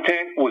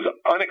content was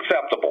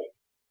unacceptable.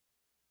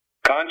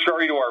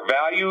 Contrary to our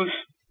values,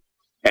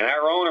 and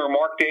our owner,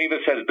 Mark Davis,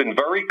 has been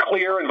very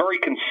clear and very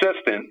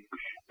consistent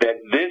that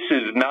this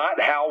is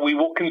not how we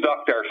will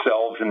conduct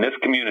ourselves in this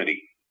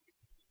community.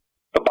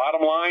 The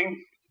bottom line,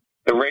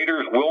 the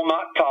Raiders will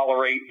not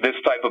tolerate this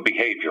type of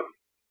behavior.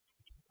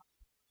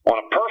 On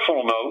a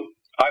personal note,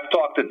 I've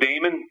talked to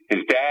Damon,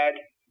 his dad,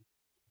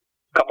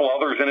 a couple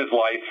others in his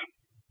life.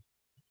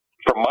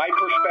 From my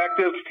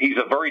perspective, he's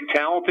a very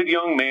talented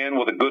young man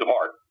with a good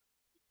heart.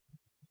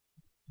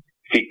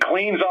 If he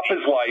cleans up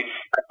his life,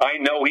 I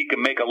know he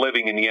can make a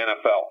living in the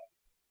NFL.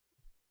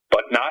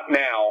 But not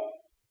now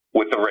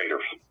with the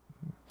Raiders.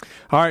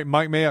 All right,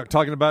 Mike Mayock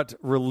talking about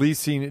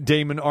releasing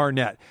Damon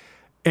Arnett.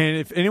 And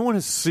if anyone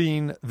has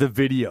seen the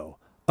video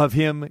of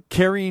him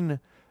carrying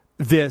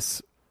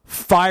this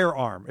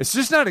firearm, it's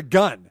just not a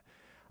gun.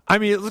 I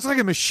mean, it looks like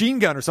a machine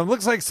gun or something. It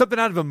looks like something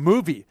out of a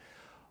movie.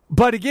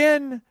 But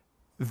again,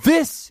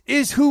 this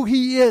is who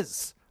he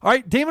is. All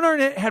right, Damon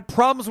Arnett had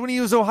problems when he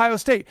was Ohio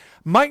State.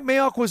 Mike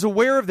Mayock was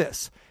aware of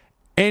this.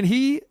 And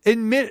he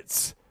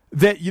admits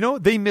that,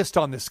 they missed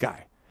on this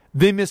guy.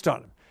 They missed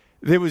on him.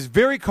 It was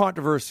very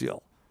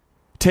controversial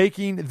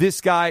taking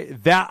this guy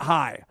that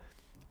high.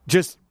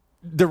 Just,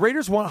 the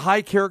Raiders want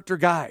high character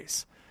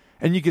guys.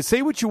 And you can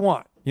say what you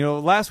want.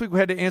 Last week we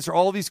had to answer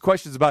all these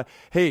questions about,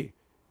 hey,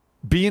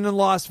 being in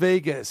Las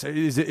Vegas,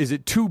 is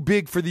it too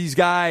big for these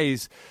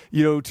guys,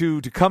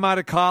 to come out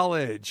of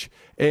college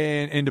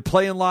and to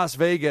play in Las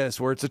Vegas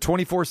where it's a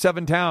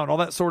 24/7 town, all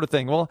that sort of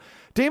thing. Well,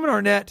 Damon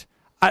Arnett,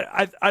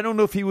 I don't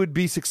know if he would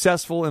be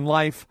successful in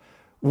life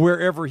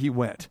wherever he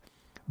went.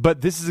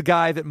 But this is a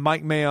guy that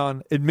Mike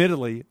Mayock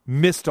admittedly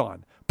missed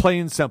on,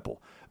 plain and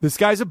simple. This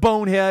guy's a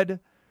bonehead.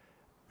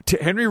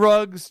 Henry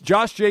Ruggs,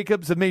 Josh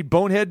Jacobs have made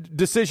bonehead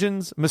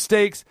decisions,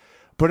 mistakes.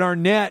 But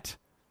Arnett,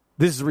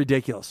 this is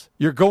ridiculous.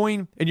 You're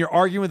going and you're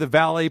arguing with a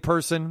valet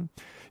person.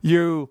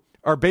 You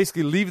are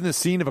basically leaving the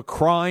scene of a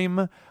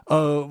crime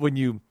when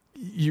you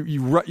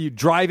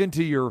drive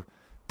into your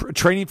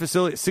training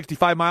facility at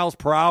 65 miles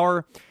per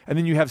hour, and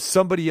then you have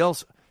somebody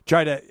else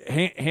try to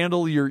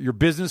handle your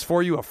business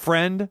for you, a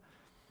friend.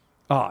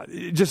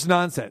 Just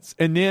nonsense.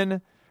 And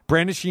then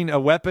brandishing a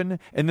weapon,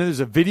 and then there's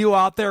a video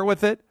out there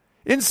with it.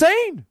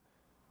 Insane.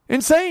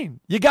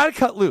 You got to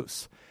cut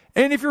loose.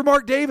 And if you're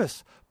Mark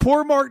Davis,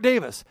 poor Mark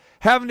Davis,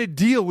 having to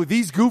deal with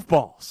these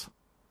goofballs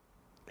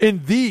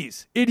and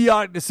these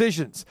idiotic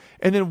decisions,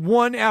 and then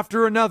one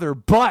after another.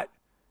 But,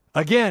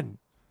 again,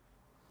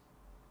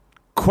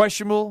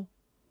 questionable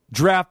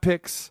draft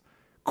picks,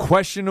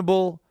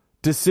 questionable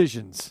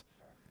decisions.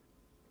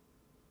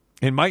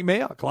 And Mike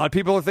Mayock, a lot of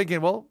people are thinking,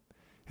 well,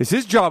 is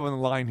his job on the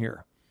line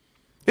here?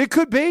 It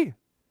could be.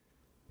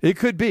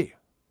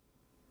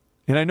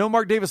 And I know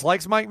Mark Davis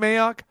likes Mike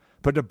Mayock,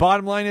 but the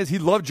bottom line is he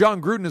loved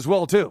John Gruden as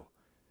well, too.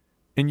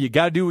 And you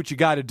got to do what you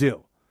got to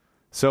do.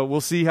 So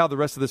we'll see how the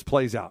rest of this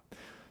plays out.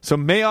 So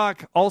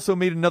Mayock also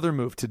made another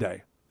move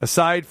today.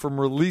 Aside from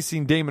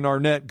releasing Damon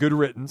Arnett, good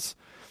riddance,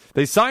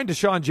 they signed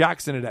Deshaun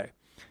Jackson today.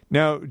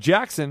 Now,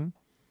 Jackson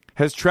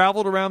has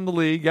traveled around the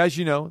league, as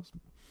you know,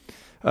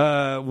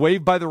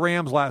 waived by the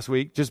Rams last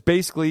week. Just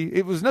basically,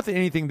 it was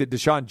anything that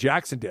Deshaun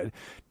Jackson did.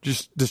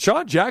 Just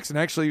Deshaun Jackson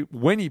actually,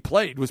 when he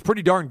played, was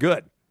pretty darn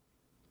good.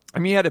 I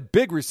mean, he had a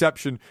big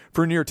reception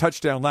for a near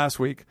touchdown last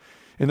week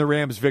in the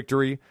Rams'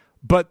 victory,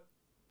 but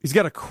he's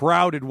got a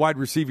crowded wide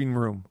receiving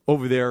room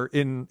over there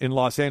in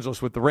Los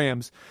Angeles with the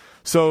Rams.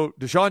 So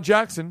Deshaun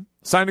Jackson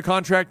signed a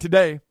contract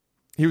today.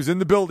 He was in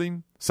the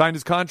building, signed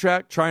his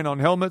contract, trying on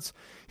helmets.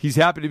 He's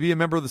happy to be a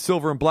member of the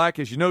Silver and Black.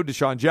 As you know,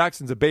 Deshaun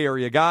Jackson's a Bay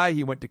Area guy.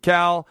 He went to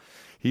Cal.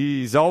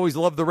 He's always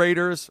loved the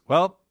Raiders.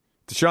 Well,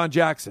 Deshaun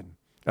Jackson,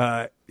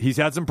 he's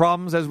had some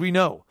problems, as we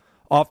know,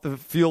 off the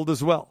field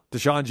as well.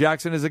 Deshaun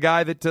Jackson is a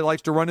guy that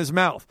likes to run his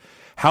mouth.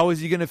 How is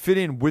he going to fit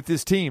in with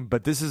this team?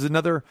 But this is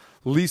another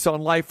lease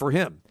on life for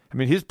him. I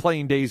mean, his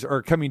playing days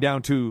are coming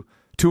down to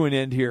an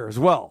end here as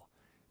well.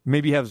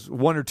 Maybe has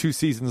 1 or 2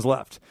 seasons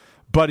left.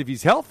 But if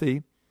he's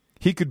healthy,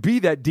 he could be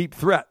that deep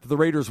threat that the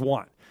Raiders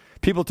want.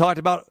 People talked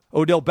about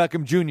Odell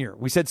Beckham Jr.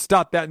 We said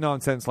stop that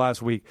nonsense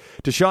last week.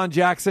 Deshaun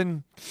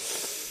Jackson,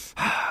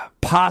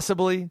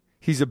 possibly.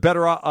 He's a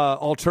better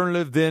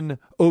alternative than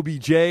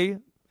OBJ.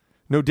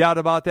 No doubt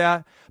about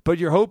that. But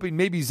you're hoping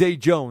maybe Zay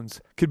Jones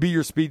could be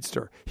your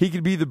speedster. He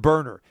could be the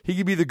burner. He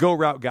could be the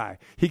go-route guy.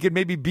 He could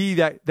maybe be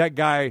that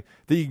guy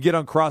that you can get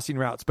on crossing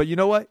routes. But you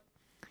know what?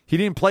 He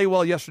didn't play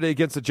well yesterday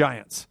against the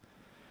Giants.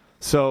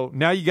 So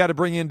now you got to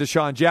bring in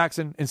Deshaun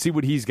Jackson and see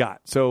what he's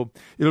got. So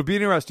it'll be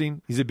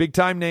interesting. He's a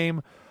big-time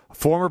name,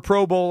 former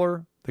Pro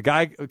Bowler. The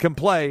guy can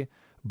play.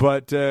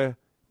 But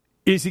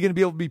is he going to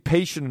be able to be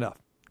patient enough?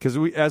 Because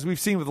as we've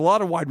seen with a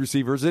lot of wide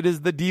receivers, it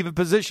is the diva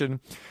position.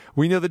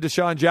 We know that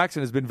Deshaun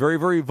Jackson has been very,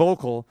 very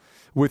vocal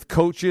with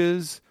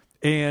coaches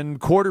and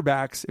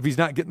quarterbacks if he's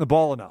not getting the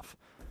ball enough.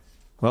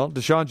 Well,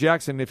 Deshaun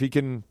Jackson, if he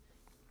can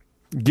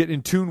get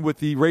in tune with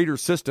the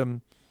Raiders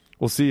system,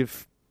 we'll see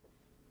if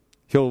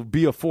he'll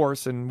be a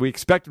force, and we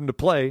expect him to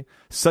play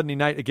Sunday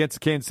night against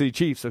the Kansas City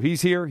Chiefs. So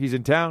he's here, he's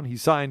in town,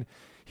 he's signed,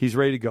 he's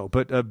ready to go.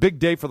 But a big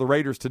day for the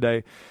Raiders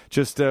today,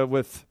 just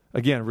with,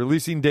 again,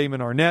 releasing Damon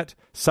Arnett,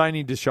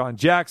 signing Deshaun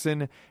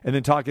Jackson, and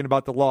then talking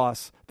about the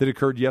loss that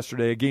occurred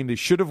yesterday, a game they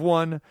should have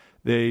won.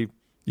 You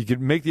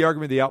could make the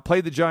argument they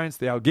outplayed the Giants,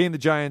 they outgained the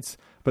Giants,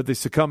 but they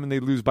succumb and they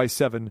lose by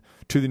 7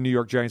 to the New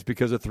York Giants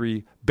because of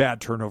 3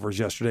 bad turnovers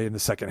yesterday in the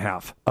second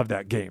half of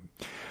that game.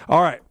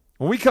 All right.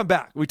 When we come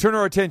back, we turn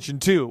our attention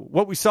to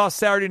what we saw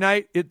Saturday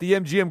night at the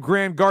MGM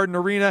Grand Garden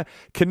Arena.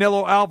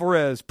 Canelo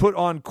Alvarez put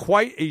on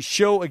quite a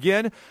show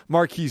again.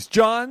 Marquis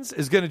Johns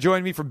is going to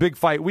join me for Big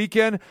Fight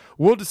Weekend.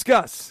 We'll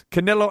discuss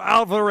Canelo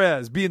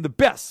Alvarez being the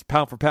best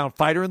pound-for-pound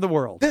fighter in the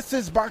world. This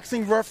is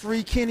boxing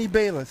referee Kenny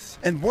Bayless,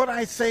 and what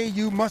I say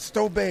you must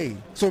obey.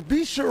 So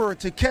be sure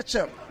to catch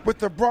up with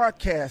the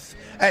broadcast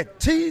at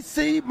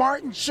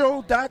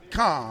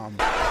tcmartinshow.com.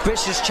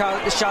 Vicious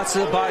shots to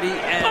the body,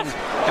 and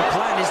the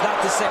plan is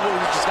not the same. We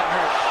just got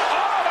hurt.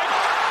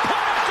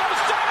 Plant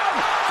goes down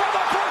for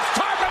the first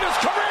time in his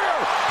career.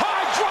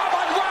 High drama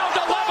in round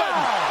 11.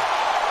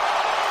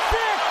 6,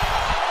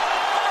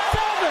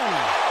 7,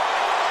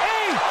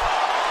 8.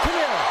 Come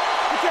here.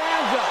 Put your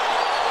hands up.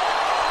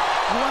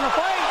 You want to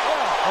fight?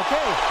 Yeah.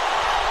 Okay.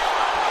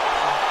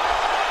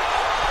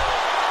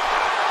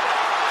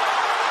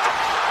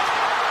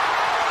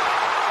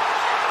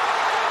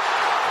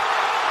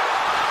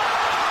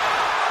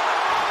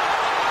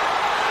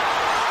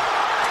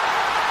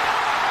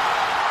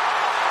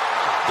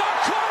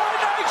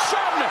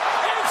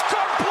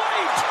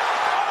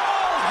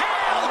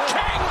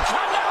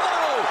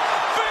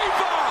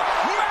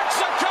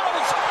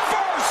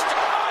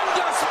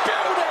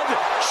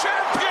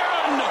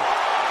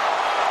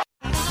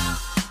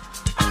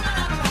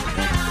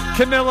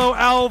 Canelo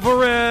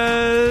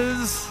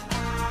Alvarez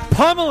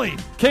pummeling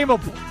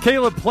Caleb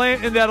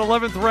Plant in that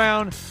 11th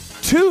round.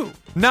 2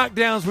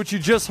 knockdowns, which you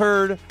just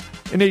heard,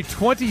 in a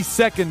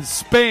 20-second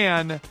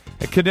span.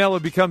 And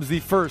Canelo becomes the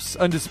first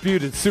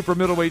undisputed super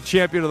middleweight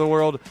champion of the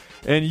world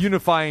and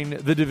unifying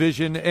the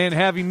division and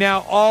having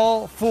now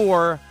all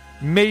 4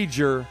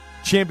 major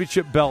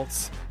championship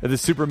belts of the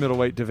super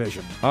middleweight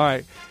division. All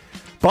right.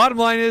 Bottom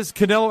line is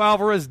Canelo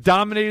Alvarez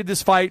dominated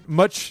this fight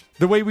much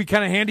the way we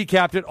kind of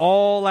handicapped it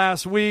all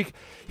last week.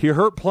 He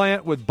hurt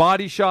Plant with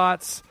body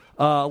shots.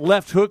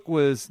 Left hook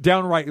was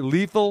downright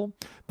lethal.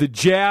 The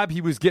jab,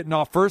 he was getting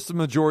off first the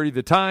majority of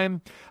the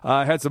time.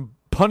 Had some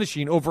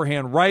punishing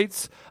overhand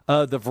rights.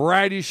 The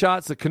variety of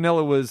shots that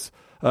Canelo was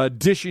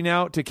dishing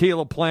out to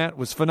Caleb Plant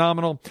was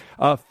phenomenal.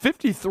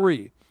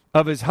 53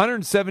 of his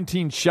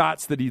 117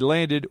 shots that he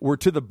landed were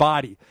to the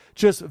body.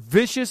 Just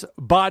vicious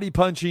body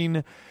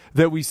punching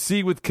that we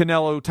see with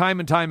Canelo time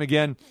and time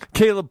again.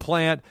 Caleb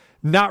Plant,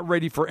 not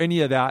ready for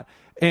any of that.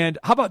 And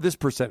how about this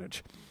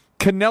percentage?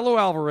 Canelo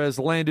Alvarez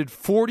landed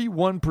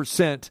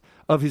 41%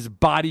 of his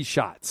body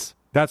shots.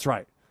 That's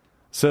right.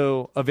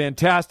 So a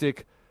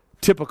fantastic,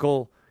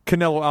 typical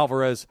Canelo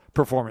Alvarez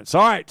performance.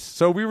 All right,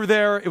 so we were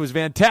there. It was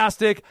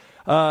fantastic.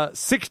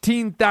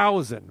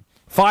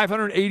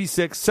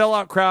 16,586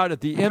 sellout crowd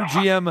at the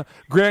MGM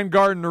Grand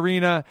Garden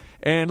Arena.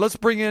 And let's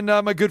bring in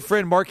my good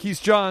friend Marquis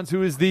Johns,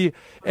 who is the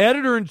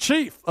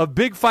editor-in-chief of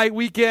Big Fight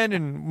Weekend.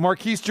 And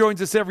Marquis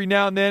joins us every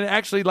now and then.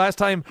 Actually, last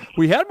time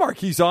we had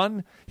Marquis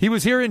on, he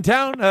was here in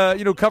town,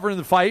 covering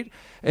the fight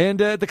and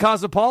at the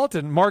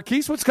Cosmopolitan.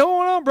 Marquis, what's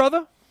going on,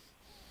 brother?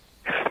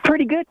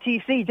 Pretty good,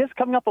 TC. Just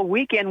coming up a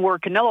weekend where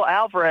Canelo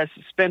Alvarez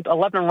spent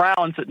 11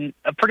 rounds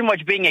pretty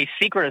much being a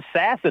secret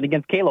assassin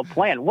against Caleb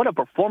Plant. What a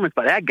performance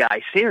by that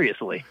guy,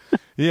 seriously.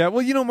 Yeah,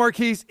 well,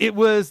 Marquis, it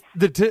was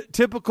the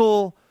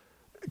typical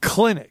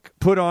clinic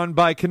put on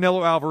by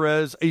Canelo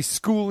Alvarez, a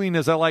schooling,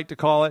 as I like to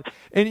call it.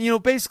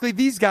 And, basically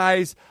these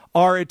guys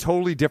are at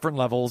totally different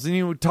levels.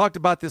 And, we talked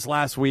about this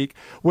last week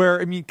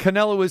where,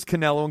 Canelo is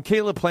Canelo, and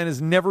Caleb Plant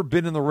has never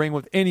been in the ring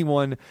with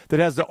anyone that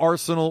has the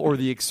arsenal or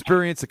the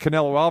experience that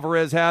Canelo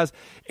Alvarez has,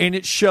 and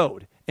it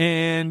showed.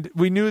 And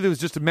we knew it was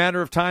just a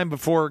matter of time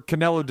before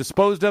Canelo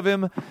disposed of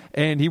him,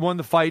 and he won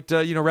the fight,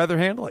 rather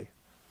handily.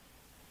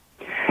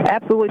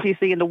 Absolutely,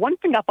 TC. And the one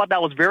thing I thought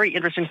that was very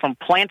interesting from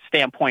Plant's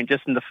standpoint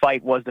just in the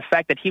fight was the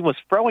fact that he was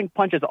throwing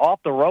punches off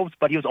the ropes,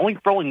 but he was only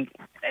throwing,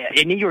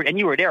 and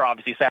you were there,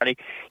 obviously, Saturday.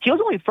 He was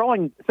only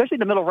throwing, especially in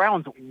the middle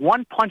rounds,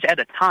 one punch at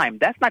a time.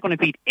 That's not going to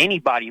beat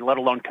anybody, let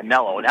alone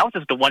Canelo. And that was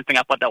just the one thing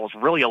I thought that was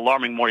really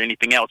alarming more than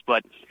anything else.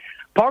 But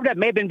part of that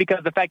may have been because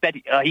of the fact that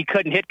he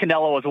couldn't hit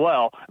Canelo as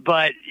well,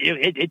 but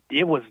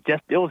it was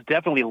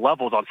definitely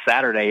levels on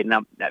Saturday. And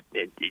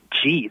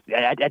geez,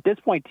 at this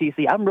point,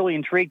 TC, I'm really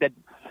intrigued that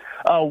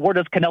where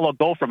does Canelo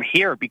go from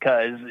here?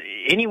 Because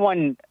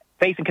anyone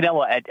facing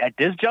Canelo at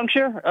this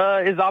juncture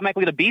is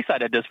automatically the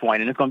B-side at this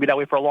point, and it's going to be that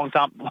way for a long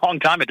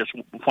time at this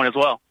point as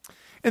well.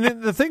 And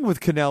then the thing with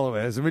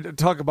Canelo is, and we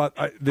talk about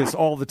this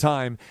all the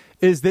time,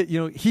 is that,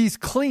 he's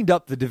cleaned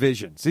up the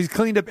divisions. He's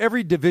cleaned up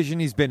every division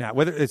he's been at,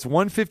 whether it's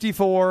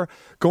 154,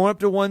 going up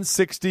to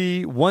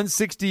 160,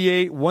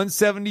 168,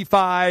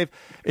 175,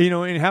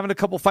 and having a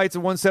couple fights at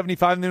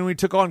 175. And then we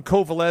took on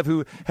Kovalev,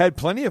 who had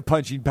plenty of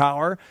punching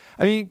power.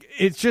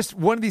 It's just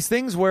one of these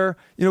things where,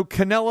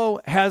 Canelo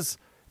has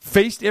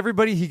faced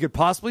everybody he could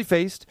possibly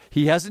face.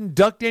 He hasn't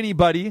ducked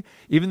anybody,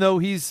 even though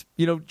he's,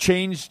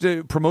 changed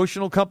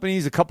promotional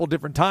companies a couple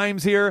different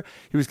times here.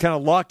 He was kind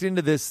of locked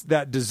into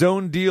that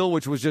DAZN deal,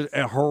 which was just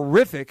a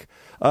horrendous,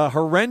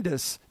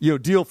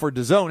 deal for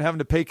DAZN, having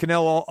to pay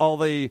Canelo all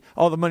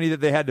the money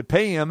that they had to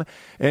pay him.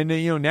 And,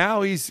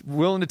 now he's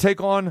willing to take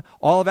on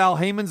all of Al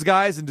Heyman's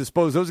guys and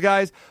dispose those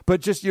guys.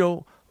 But just,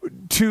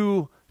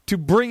 to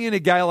bring in a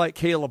guy like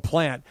Caleb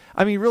Plant,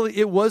 really,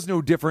 it was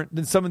no different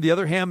than some of the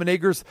other ham and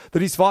eggers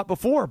that he's fought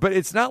before. But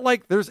it's not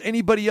like there's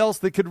anybody else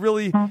that could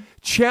really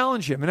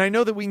challenge him. And I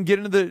know that we can get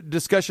into the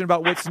discussion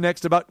about what's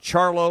next about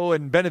Charlo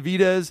and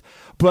Benavidez.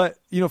 But,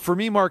 for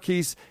me,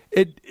 Marquis,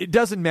 it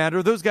doesn't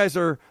matter. Those guys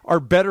are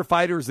better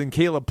fighters than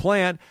Caleb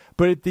Plant.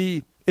 But at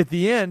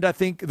the end, I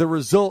think the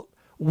result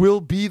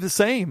will be the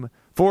same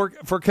for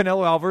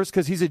Canelo Alvarez,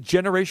 because he's a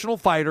generational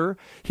fighter.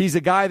 He's a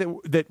guy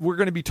that we're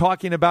going to be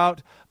talking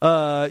about,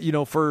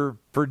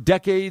 for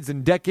decades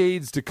and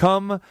decades to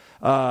come.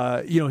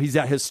 He's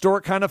that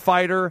historic kind of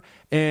fighter,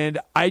 and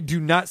I do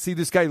not see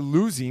this guy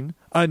losing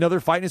another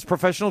fight in his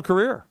professional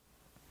career.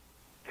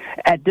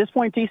 At this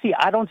point, TC,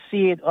 I don't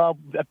see it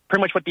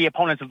pretty much with the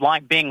opponents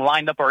being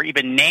lined up or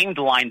even named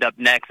lined up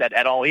next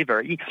at all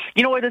either. You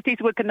know what it is,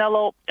 TC, with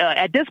Canelo?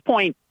 At this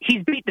point,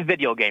 he's beat the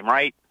video game,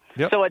 right?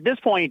 Yep. So at this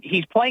point,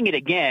 he's playing it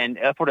again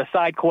for the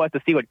side quest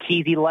to see what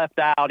keys he left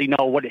out,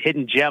 what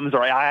hidden gems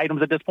or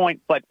items at this point.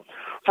 But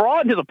for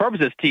all intents and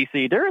purposes,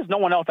 TC, there is no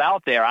one else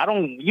out there.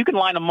 You can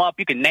line them up,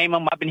 you can name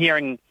them. I've been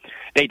hearing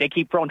they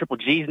keep throwing Triple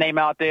G's name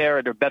out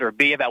there. There better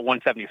be at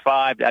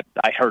 175.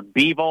 I heard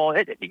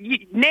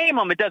Bivol. Name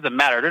them, it doesn't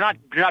matter. They're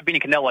not beating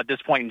Canelo at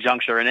this point in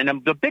juncture. And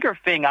then the bigger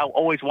thing I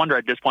always wonder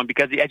at this point,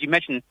 because as you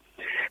mentioned,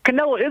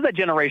 Canelo is a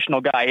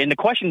generational guy, and the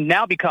question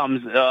now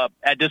becomes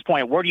at this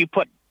point, where do you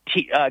put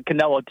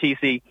Canelo,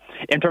 TC,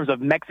 in terms of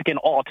Mexican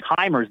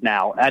all-timers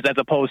now, as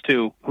opposed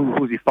to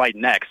who's he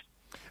fighting next?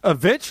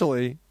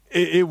 Eventually,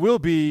 it will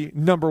be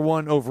number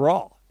one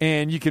overall.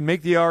 And you can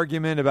make the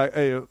argument about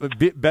a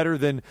bit better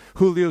than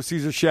Julio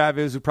Cesar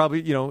Chavez, who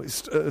probably,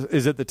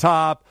 is at the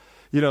top,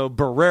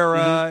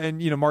 Barrera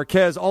and,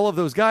 Marquez, all of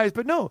those guys.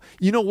 But no,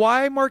 you know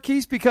why,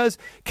 Marquis? Because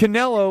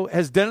Canelo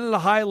has done it at a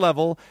high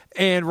level,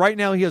 and right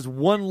now he has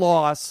one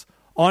loss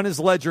on his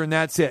ledger, and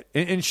that's it.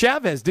 And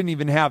Chavez didn't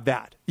even have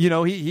that.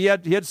 He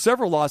had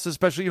several losses,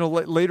 especially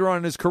later on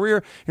in his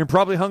career, and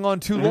probably hung on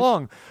too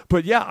long.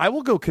 But yeah, I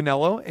will go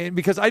Canelo, and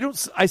because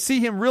I see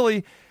him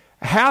really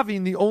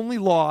having the only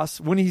loss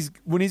when he's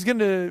going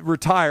to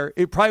retire.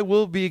 It probably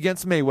will be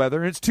against Mayweather,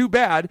 and it's too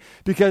bad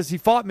because he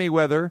fought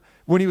Mayweather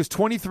when he was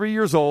 23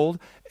 years old,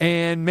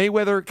 and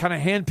Mayweather kind of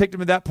handpicked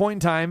him at that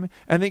point in time.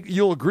 I think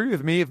you'll agree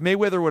with me, if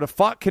Mayweather would have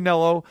fought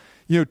Canelo,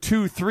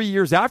 2-3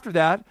 years after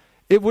that,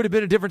 it would have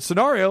been a different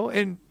scenario,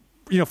 and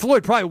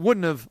Floyd probably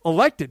wouldn't have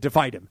elected to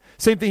fight him.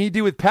 Same thing he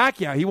did with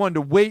Pacquiao. He wanted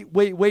to wait,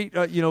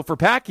 for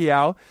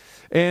Pacquiao,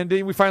 and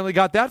we finally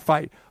got that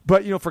fight.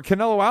 But, for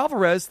Canelo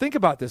Alvarez, think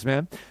about this,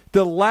 man.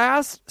 The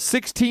last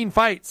 16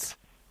 fights,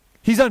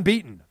 he's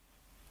unbeaten.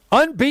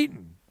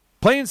 Unbeaten.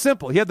 Plain and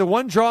simple. He had the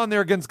one draw in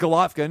there against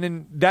Golovkin,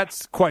 and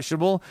that's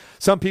questionable.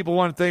 Some people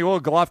want to think,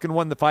 Golovkin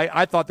won the fight.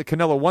 I thought that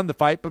Canelo won the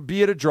fight, but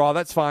be it a draw,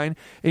 that's fine.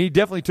 And he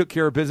definitely took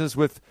care of business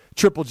with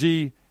Triple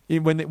G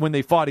when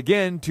they fought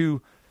again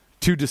to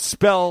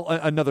dispel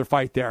another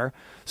fight there.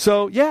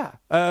 So yeah,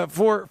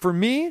 for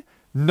me,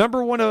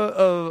 number one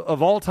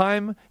of all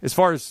time as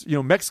far as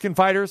Mexican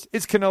fighters,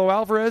 it's Canelo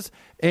Alvarez.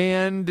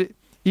 And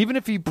even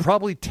if he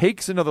probably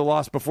takes another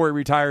loss before he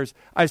retires,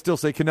 I still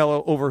say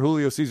Canelo over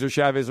Julio Cesar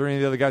Chavez or any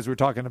of the other guys we're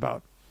talking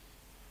about.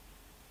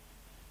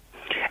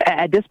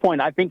 At this point,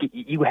 I think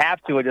you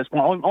have to at this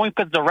point, only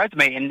because of the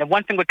resume. And the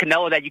one thing with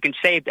Canelo that you can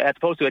say as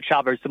opposed to a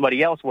Chavez or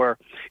somebody else, where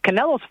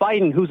Canelo's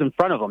fighting who's in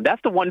front of him.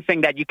 That's the one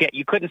thing that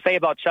you couldn't say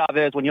about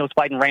Chavez when he was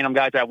fighting random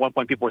guys. At one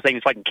point, people were saying he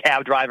was fighting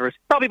cab drivers.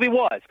 Probably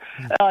was.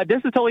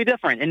 This is totally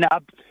different. And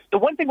the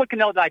one thing with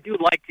Canelo that I do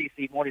like,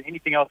 TC, more than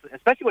anything else,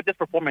 especially with this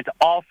performance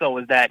also,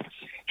 is that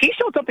he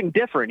showed something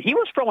different. He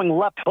was throwing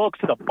left hooks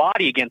to the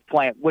body against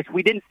Plant, which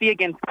we didn't see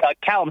against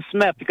Callum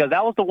Smith, because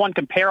that was the one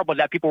comparable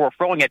that people were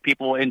throwing at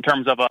people in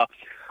terms of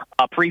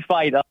a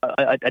pre-fight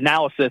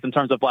analysis in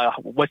terms of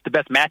what's the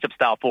best matchup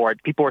style for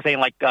it. People were saying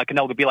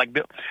Canelo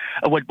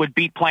would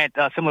beat Plant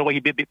similar to the way he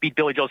beat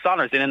Billy Joe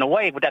Saunders, and in a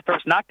way with that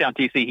first knockdown,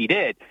 TC, he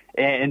did.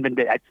 And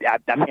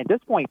I mean, at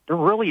this point, there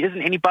really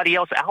isn't anybody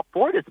else out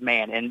for this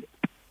man, and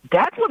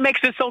that's what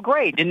makes this so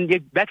great,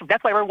 and that's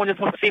why everyone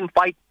just wants to see him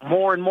fight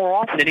more and more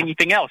often than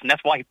anything else, and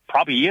that's why he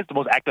probably is the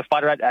most active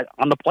fighter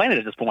on the planet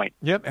at this point.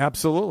 Yep,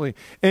 absolutely.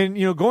 And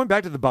going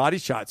back to the body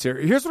shots here,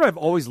 here's what I've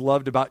always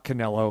loved about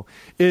Canelo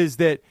is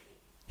that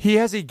he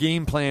has a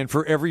game plan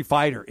for every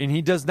fighter, and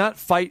he does not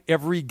fight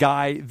every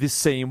guy the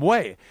same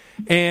way.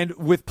 And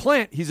with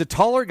Plant, he's a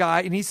taller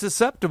guy, and he's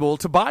susceptible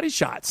to body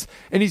shots,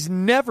 and he's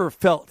never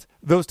felt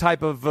those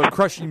type of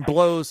crushing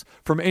blows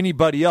from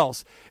anybody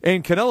else.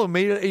 And Canelo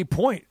made it a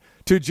point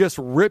to just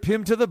rip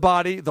him to the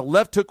body. The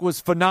left hook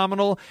was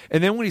phenomenal.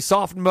 And then when he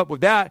softened him up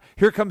with that,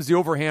 here comes the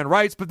overhand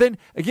rights. But then,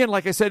 again,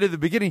 like I said at the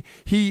beginning,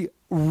 he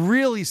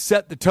really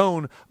set the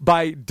tone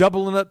by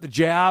doubling up the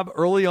jab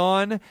early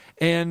on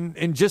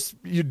and just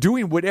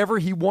doing whatever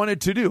he wanted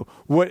to do.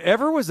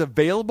 Whatever was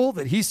available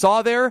that he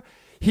saw there,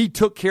 he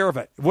took care of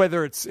it,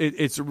 whether it's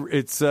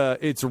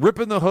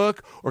ripping the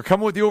hook or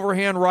coming with the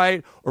overhand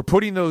right or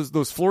putting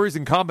those flurries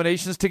and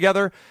combinations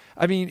together.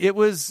 I mean, it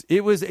was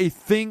a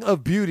thing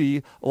of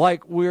beauty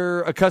like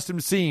we're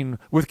accustomed to seeing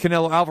with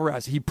Canelo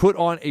Alvarez. He put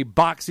on a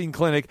boxing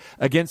clinic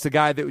against a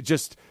guy that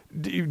just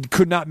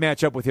could not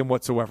match up with him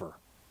whatsoever.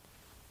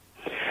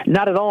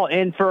 Not at all.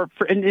 And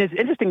and it's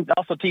interesting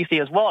also,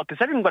 TC, as well,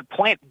 considering what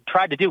Plant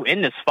tried to do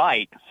in this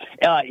fight.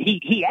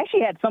 He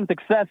actually had some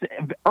success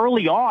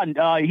early on.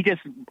 I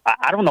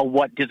don't know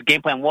what his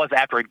game plan was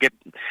after it.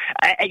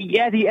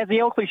 As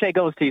the old cliche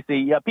goes,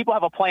 TC, people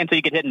have a plan until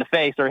you get hit in the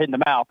face or hit in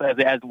the mouth, as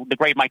the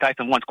great Mike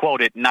Tyson once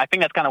quoted. And I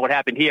think that's kind of what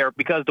happened here,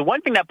 because the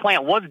one thing that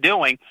Plant was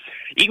doing,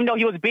 even though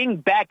he was being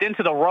backed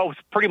into the ropes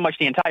pretty much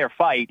the entire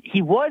fight,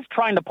 he was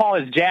trying to paw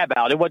his jab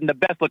out. It wasn't the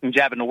best-looking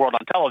jab in the world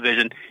on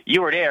television.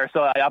 You were there,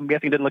 so I'm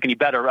guessing it didn't look any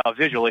better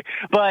visually.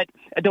 But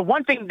the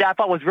one thing that I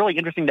thought was really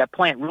interesting that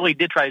Plant really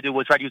did try to do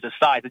was try to use his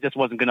size. It just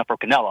wasn't good enough for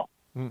Canelo.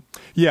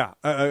 Yeah,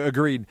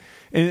 agreed.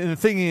 And the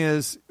thing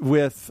is,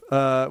 with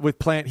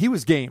Plant, he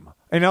was game.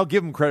 And I'll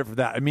give him credit for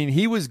that. I mean,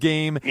 he was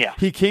game. Yeah.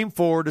 He came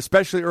forward,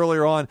 especially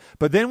earlier on.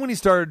 But then when he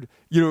started,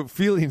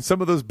 feeling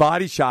some of those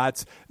body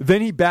shots,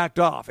 then he backed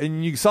off.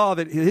 And you saw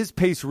that his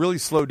pace really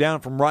slowed down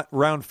from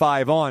round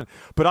 5 on.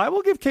 But I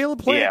will give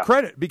Caleb Plant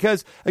credit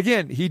because,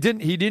 again, he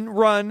didn't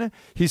run.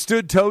 He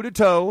stood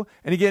toe-to-toe.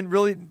 And, again,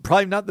 really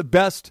probably not the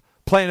best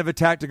plan of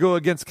attack to go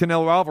against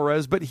Canelo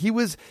Alvarez, but he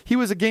was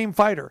a game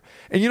fighter.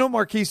 And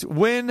Marquis,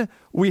 when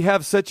we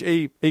have such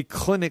a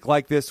clinic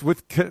like this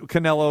with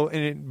Canelo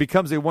and it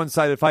becomes a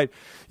one-sided fight,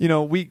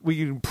 we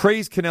can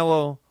praise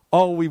Canelo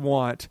all we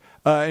want,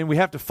 and we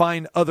have to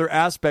find other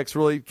aspects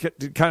really to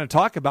kind of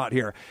talk about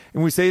here.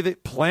 And we say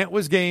that Plant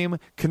was game,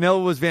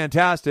 Canelo was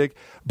fantastic,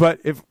 but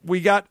if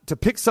we got to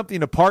pick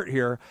something apart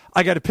here,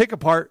 I got to pick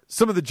apart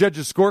some of the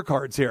judges'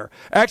 scorecards here.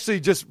 Actually,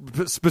 just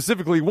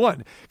specifically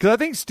one, because I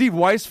think Steve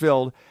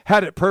Weisfeld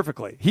had it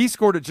perfectly. He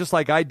scored it just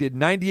like I did,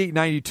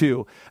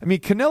 98-92. I mean,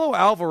 Canelo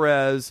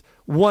Alvarez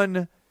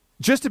won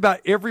just about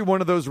every one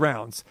of those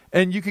rounds.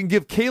 And you can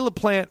give Caleb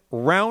Plant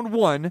round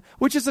 1,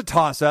 which is a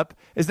toss-up.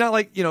 It's not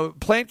like,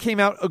 Plant came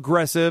out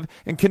aggressive,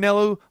 and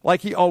Canelo,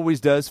 like he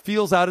always does,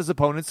 feels out his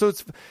opponent. So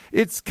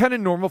it's kind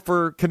of normal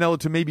for Canelo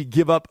to maybe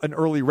give up an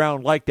early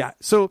round like that.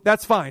 So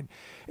that's fine.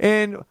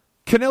 And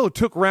Canelo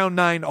took round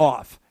 9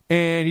 off.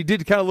 And he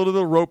did kind of a little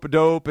bit of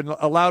rope-a-dope and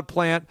allowed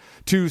Plant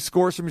to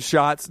score some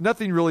shots.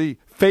 Nothing really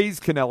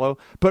fazed Canelo.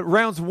 But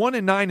rounds 1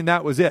 and 9, and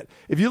that was it.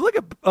 If you look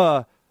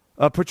at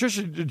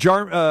Patricia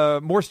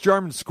Morse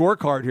Jarman's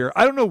scorecard here,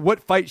 I don't know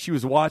what fight she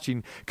was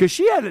watching because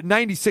she had it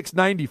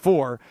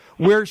 96-94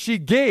 where she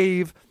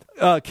gave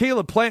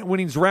Caleb Plant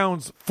winnings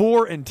rounds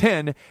 4 and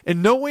 10,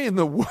 and no way in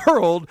the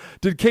world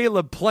did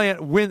Caleb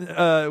Plant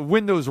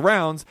win those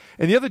rounds.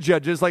 And the other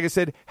judges, like I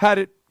said, had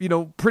it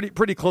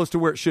pretty close to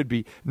where it should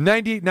be.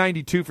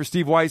 98-92 for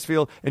Steve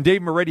Weisfeld, and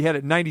Dave Moretti had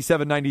it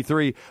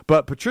 97-93.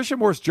 But Patricia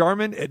Morse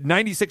Jarman at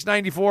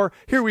 96-94,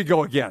 here we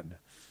go again.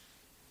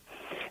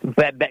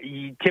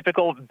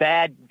 Typical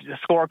bad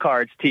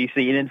scorecards,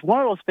 TC. And it's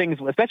one of those things,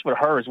 especially with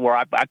hers, where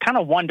I kind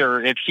of wonder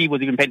if she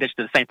was even paying attention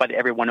to the same fight that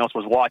everyone else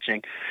was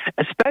watching,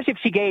 especially if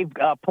she gave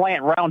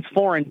Plant rounds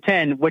 4 and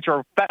 10, which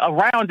are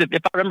rounds,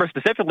 if I remember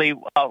specifically,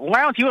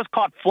 rounds he was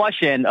caught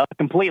flush in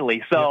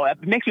completely. So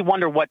it makes me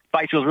wonder what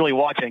fight she was really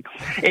watching.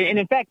 And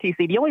in fact,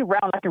 TC, the only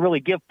round I can really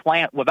give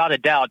Plant without a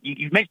doubt,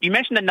 you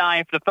mentioned the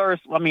ninth, the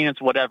first, I mean,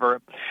 it's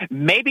whatever.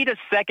 Maybe the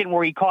second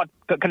where he caught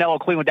Canelo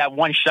clean with that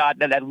one shot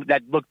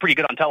that looked pretty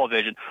good on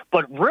television.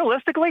 But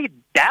realistically,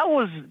 that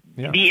was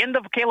the end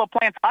of Caleb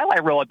Plant's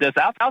highlight reel at this.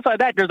 Outside of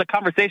that, there's a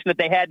conversation that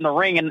they had in the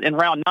ring in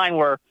round 9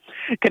 where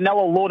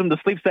Canelo lulled him to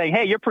sleep saying,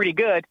 hey, you're pretty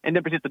good, and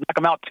then proceeded to knock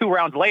him out 2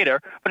 rounds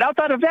later. But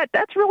outside of that,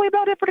 that's really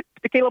about it for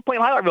the Caleb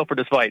Plant highlight reel for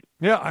this fight.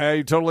 Yeah,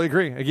 I totally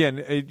agree.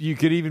 Again, you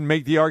could even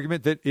make the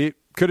argument that it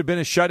could have been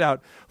a shutout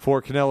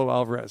for Canelo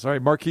Alvarez. All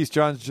right, Marquis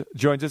joins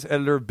us,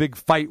 editor of Big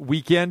Fight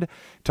Weekend,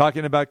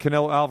 talking about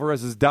Canelo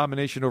Alvarez's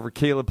domination over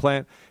Caleb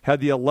Plant. Had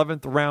the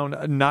 11th round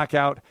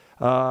knockout,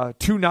 2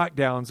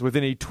 knockdowns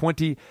within a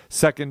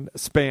 20-second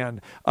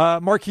span.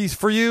 Marquis,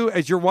 for you,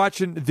 as you're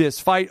watching this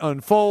fight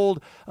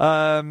unfold,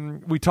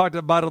 we talked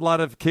about a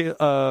lot of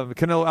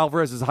Canelo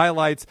Alvarez's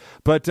highlights,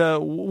 but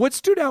what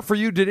stood out for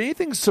you? Did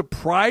anything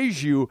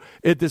surprise you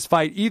at this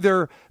fight,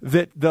 either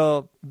that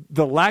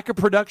the lack of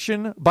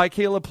production by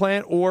Caleb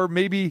Plant, or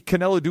maybe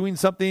Canelo doing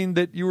something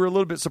that you were a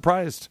little bit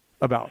surprised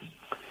about?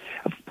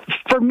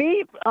 For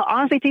me,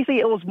 honestly, TC,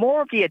 it was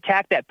more of the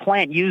attack that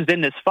Plant used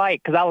in this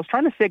fight, because I was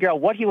trying to figure out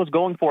what he was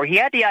going for. He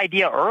had the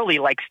idea early,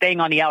 like staying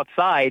on the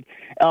outside.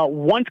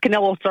 Once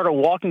Canelo started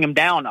walking him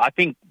down, I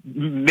think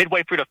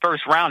midway through the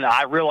first round,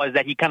 I realized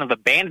that he kind of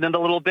abandoned a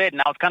little bit,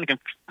 and I was kind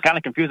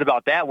of confused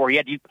about that. With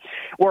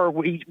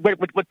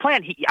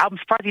Plant, I'm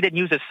surprised he didn't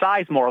use his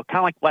size more,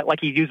 kind of like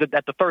he used it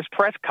at the first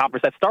press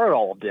conference that started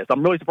all of this.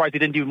 I'm really surprised he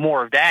didn't do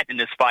more of that in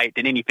this fight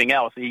than anything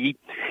else. He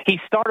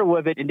started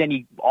with it, and then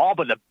he all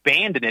but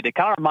abandoned it. It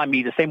kind of reminded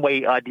me the same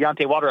way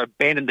Deontay Wilder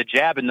abandoned the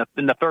jab in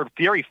the third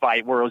Fury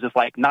fight, where it was just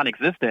like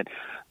non-existent.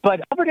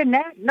 But other than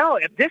that, no,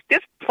 this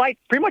fight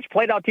pretty much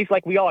played out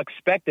like we all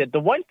expected. The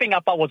one thing I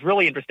thought was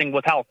really interesting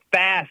was how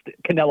fast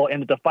Canelo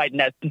ended the fight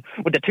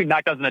with the 2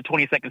 knockdowns in a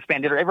 20-second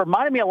span. It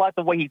reminded me a lot of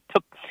the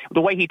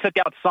way he took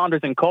out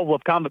Saunders and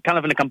Kovalev, kind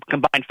of in a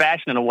combined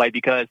fashion in a way,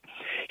 because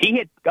he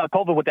hit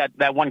Kovalev with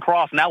that one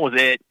cross, and that was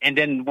it. And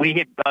then when he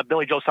hit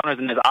Billy Joe Saunders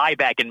in his eye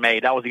back in May,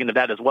 that was the end of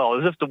that as well. It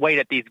was just the way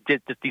that these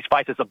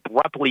fights just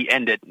abruptly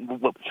ended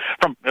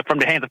from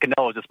the hands of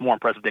Canelo is just more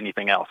impressive than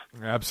anything else.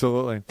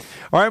 Absolutely.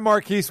 All right,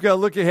 Marquis, we've got to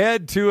look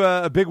ahead to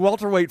a big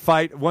welterweight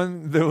fight,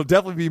 one that will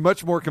definitely be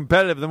much more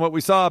competitive than what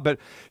we saw. But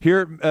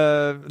here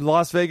in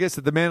Las Vegas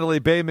at the Mandalay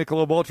Bay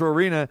Michelob Ultra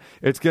Arena,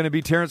 it's going to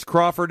be Terrence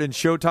Crawford and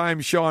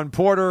Showtime Sean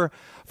Porter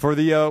for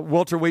the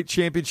welterweight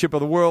championship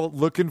of the world.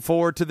 Looking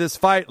forward to this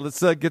fight.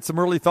 Let's get some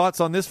early thoughts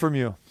on this from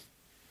you.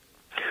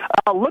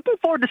 Looking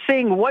forward to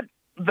seeing what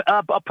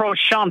approach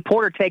Sean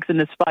Porter takes in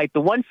this fight.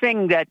 The one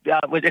thing that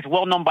is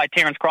well known by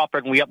Terrence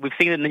Crawford, and we've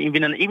seen it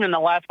even in the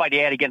last fight he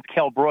had against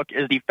Kell Brook,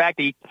 is the fact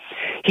that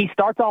he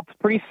starts off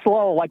pretty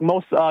slow, like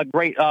most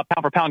great pound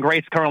for pound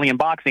greats currently in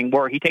boxing,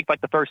 where he takes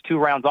like the first 2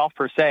 rounds off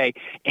per se.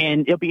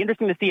 And it'll be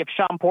interesting to see if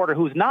Sean Porter,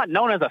 who's not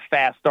known as a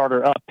fast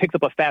starter, picks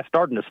up a fast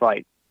start in this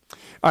fight.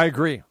 I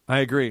agree.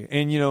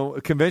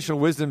 And, conventional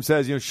wisdom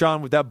says,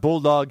 Sean, with that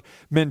bulldog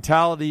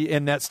mentality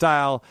and that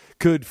style,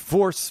 could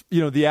force,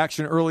 the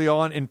action early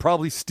on and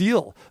probably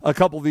steal a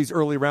couple of these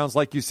early rounds,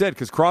 like you said,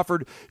 because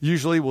Crawford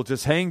usually will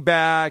just hang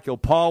back. He'll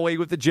paw away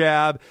with the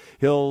jab.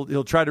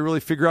 He'll try to really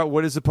figure out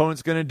what his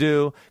opponent's going to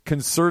do,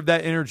 conserve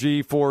that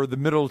energy for the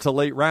middle to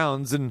late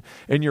rounds. And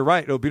you're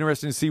right. It'll be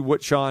interesting to see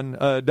what Sean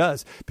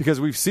does, because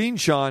we've seen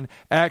Sean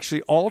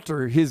actually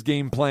alter his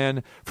game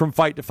plan from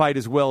fight to fight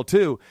as well,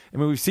 too. I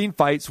mean, we've seen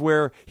fights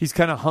where he's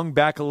kind of hung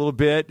back a little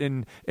bit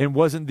and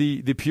wasn't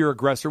the pure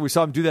aggressor. We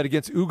saw him do that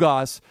against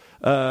Ugas,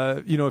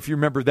 if you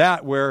remember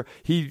that, where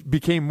he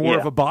became more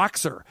of a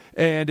boxer,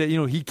 and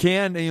he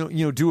can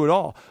do it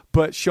all.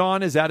 But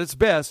Sean is at its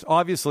best,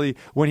 obviously,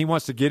 when he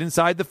wants to get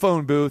inside the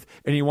phone booth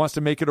and he wants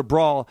to make it a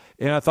brawl.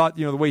 And I thought,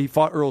 the way he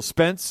fought Earl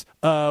Spence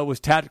was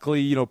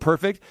tactically,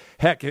 perfect.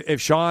 Heck, if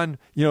Sean,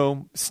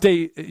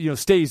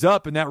 stays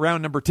up in that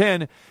round number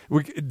 10,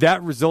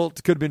 that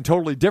result could have been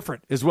totally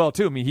different as well,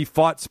 too. I mean, he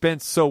fought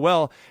Spence so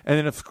well. And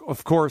then,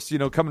 of course,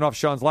 coming off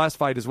Sean's last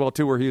fight as well,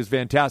 too, where he was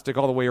fantastic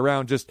all the way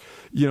around, just,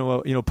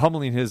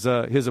 pummeling his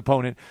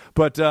opponent.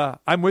 But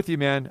I'm with you,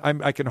 man.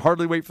 I can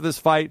hardly wait for this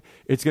fight.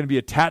 It's going to be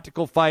a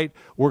tactical fight.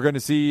 We're going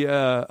to see,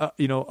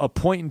 a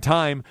point in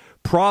time,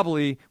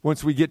 probably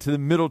once we get to the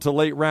middle to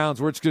late rounds,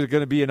 where it's going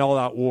to be an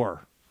all-out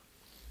war.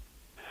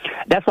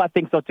 That's what I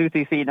think so too,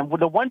 CC. And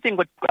the one thing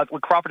with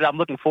Crawford that I'm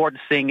looking forward to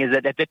seeing is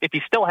that if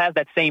he still has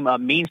that same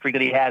mean streak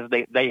that he had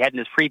in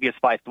his previous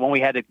fights, the one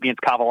we had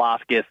against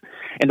Kavalauskas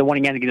and the one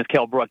he had against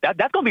Kell Brook, that's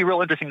going to be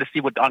real interesting to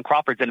see what on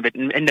Crawford's end of it.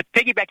 And to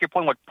piggyback your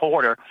point with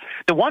Porter,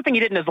 the one thing he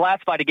did in his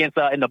last fight against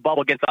in the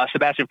bubble against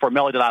Sebastian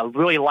Formelli that I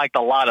really liked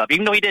a lot of,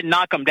 even though he didn't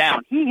knock him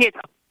down, he hit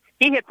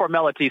he hit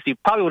Formella, TC,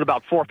 probably with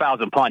about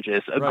 4,000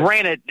 punches. Right.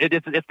 Granted,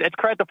 it's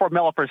credit to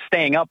Formella for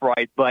staying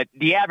upright, but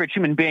the average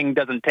human being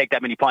doesn't take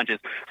that many punches.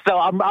 So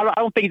I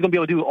don't think he's going to be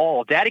able to do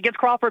all of that against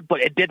Crawford,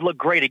 but it did look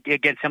great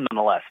against him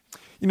nonetheless.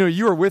 You know,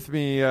 you were with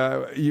me.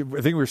 I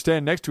think we were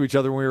standing next to each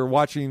other when we were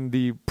watching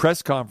the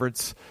press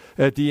conference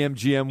at the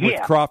MGM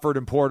with Crawford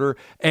and Porter.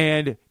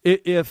 And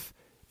if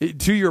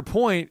to your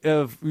point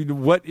of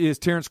what is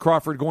Terrence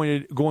Crawford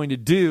going to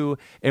do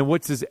and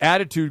what's his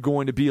attitude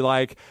going to be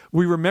like,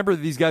 we remember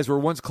that these guys were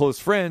once close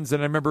friends,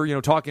 and I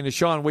remember talking to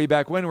Sean way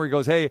back when where he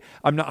goes, "Hey,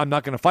 I'm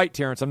not going to fight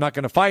Terrence. I'm not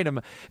going to fight him."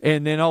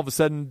 And then all of a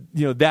sudden,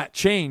 that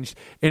changed.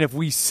 And if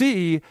we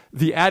see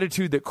the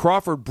attitude that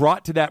Crawford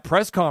brought to that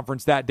press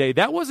conference that day,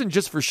 that wasn't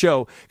just for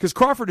show, because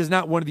Crawford is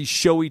not one of these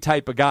showy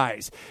type of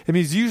guys. I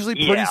mean, he's usually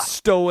pretty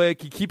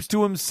stoic. He keeps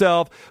to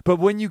himself. But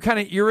when you kind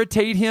of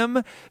irritate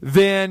him,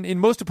 then in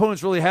most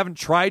opponents really haven't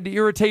tried to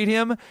irritate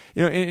him,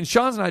 and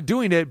Sean's not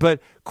doing it, but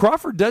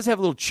Crawford does have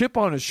a little chip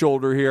on his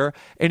shoulder here,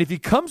 and if he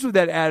comes with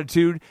that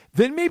attitude,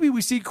 then maybe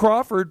we see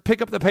Crawford pick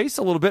up the pace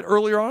a little bit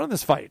earlier on in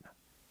this fight.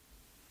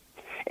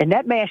 And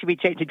that may actually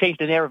be change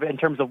the narrative in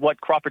terms of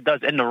what Crawford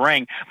does in the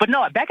ring. But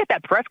no, back at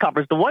that press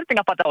conference, the one thing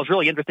I thought that was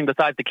really interesting,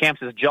 besides the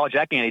camps is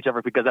jaw-jacking at each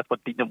other, because that's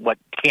what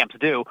camps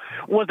do,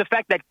 was the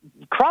fact that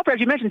Crawford, as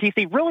you mentioned,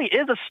 TC, really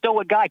is a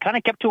stoic guy, kind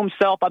of kept to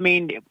himself. I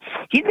mean,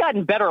 he's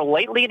gotten better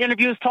lately in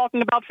interviews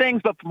talking about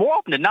things, but more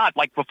often than not,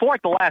 like before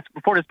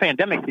this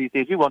pandemic,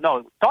 TC, as you well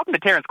know, talking to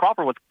Terrence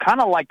Crawford was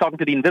kind of like talking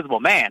to the invisible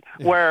man,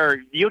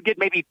 where you'd get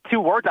maybe 2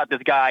 words out of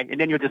this guy, and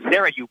then he'll just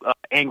stare at you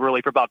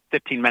angrily for about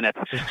 15 minutes.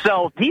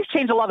 So he's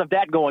changed a lot of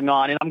that going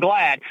on, and I'm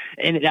glad.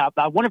 And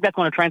I wonder if that's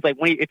going to translate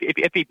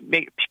if he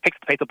picks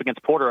the pace up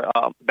against Porter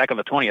back on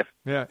the 20th.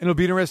 Yeah, and it'll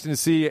be interesting to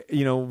see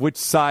which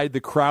side the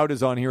crowd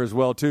is on here as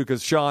well too,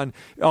 because Sean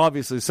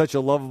obviously is such a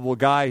lovable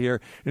guy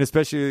here, and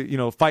especially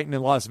fighting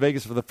in Las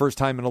Vegas for the first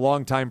time in a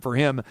long time for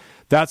him,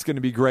 that's going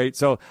to be great.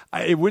 So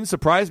it wouldn't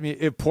surprise me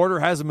if Porter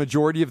has a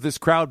majority of this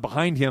crowd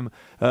behind him,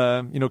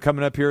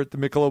 coming up here at the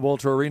Michelob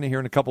Ultra Arena here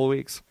in a couple of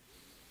weeks.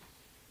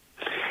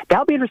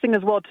 That'll be interesting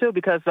as well, too,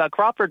 because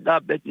Crawford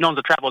knows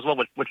to travel as well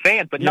with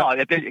fans. But Sean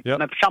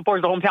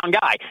Porter's the hometown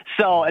guy.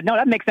 So, no,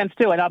 that makes sense,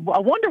 too. And I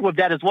wonder with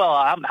that as well,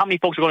 how many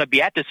folks are going to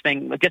be at this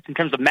thing, just in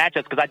terms of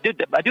matchups, because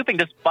I do think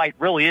this fight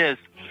really is,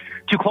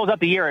 to close out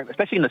the year,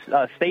 especially in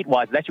the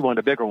statewide, it's actually one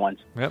of the bigger ones.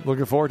 Yep,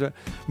 looking forward to it.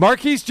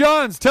 Marquis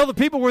Johns, tell the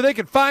people where they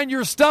can find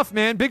your stuff,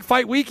 man. Big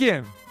Fight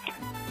Weekend.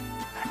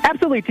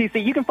 Absolutely,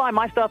 TC. You can find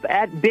my stuff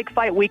at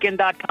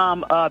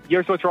bigfightweekend.com.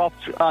 Your source for all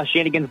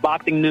shenanigans,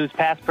 boxing news,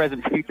 past,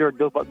 present, future, a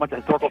bunch of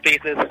historical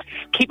pieces.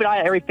 Keep an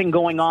eye on everything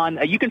going on.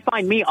 You can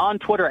find me on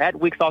Twitter at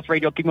Weak Sauce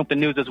Radio, keeping up the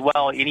news as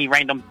well. Any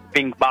random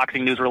things,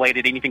 boxing news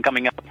related, anything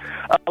coming up.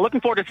 Looking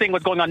forward to seeing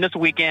what's going on this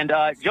weekend.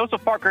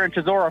 Joseph Parker and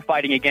Chisora are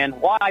fighting again.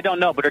 Why, I don't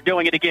know, but they're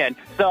doing it again.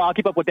 So I'll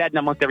keep up with that and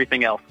amongst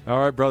everything else. All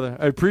right, brother.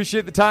 I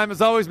appreciate the time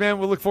as always, man.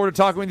 We'll look forward to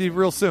talking with you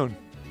real soon.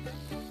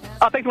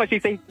 Thanks so much,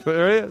 TC.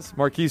 There it is.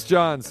 Marquis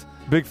Johns,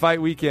 Big Fight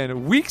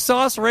Weekend. Weak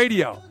Sauce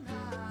Radio.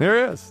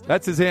 There it is.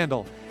 That's his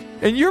handle.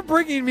 And you're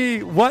bringing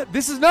me what?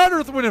 This is not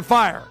Earth, Wind, and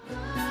Fire.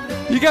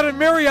 You got a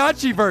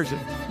mariachi version.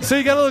 So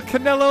you got a little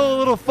Canelo, a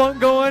little funk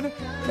going.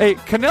 Hey,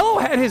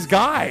 Canelo had his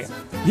guy.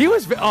 He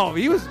was,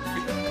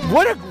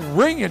 what a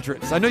ring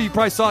entrance. I know you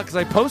probably saw it because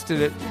I posted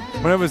it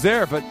when I was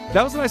there, but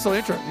that was a nice little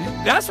intro.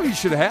 That's what you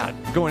should have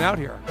had going out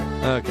here.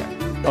 Okay.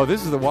 Oh,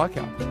 this is the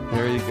walkout.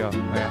 There you go.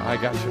 Yeah, I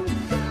got you.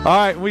 All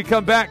right, when we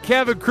come back,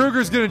 Kevin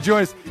Kruger's going to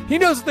join us. He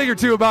knows a thing or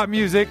two about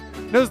music,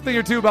 knows a thing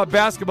or two about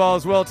basketball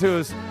as well, too,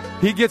 as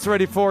he gets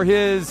ready for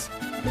his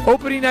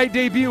opening night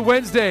debut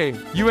Wednesday,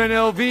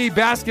 UNLV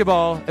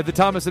basketball at the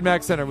Thomas &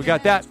 Mack Center. We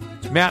got that,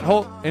 Matt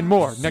Holt, and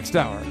more next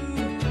hour.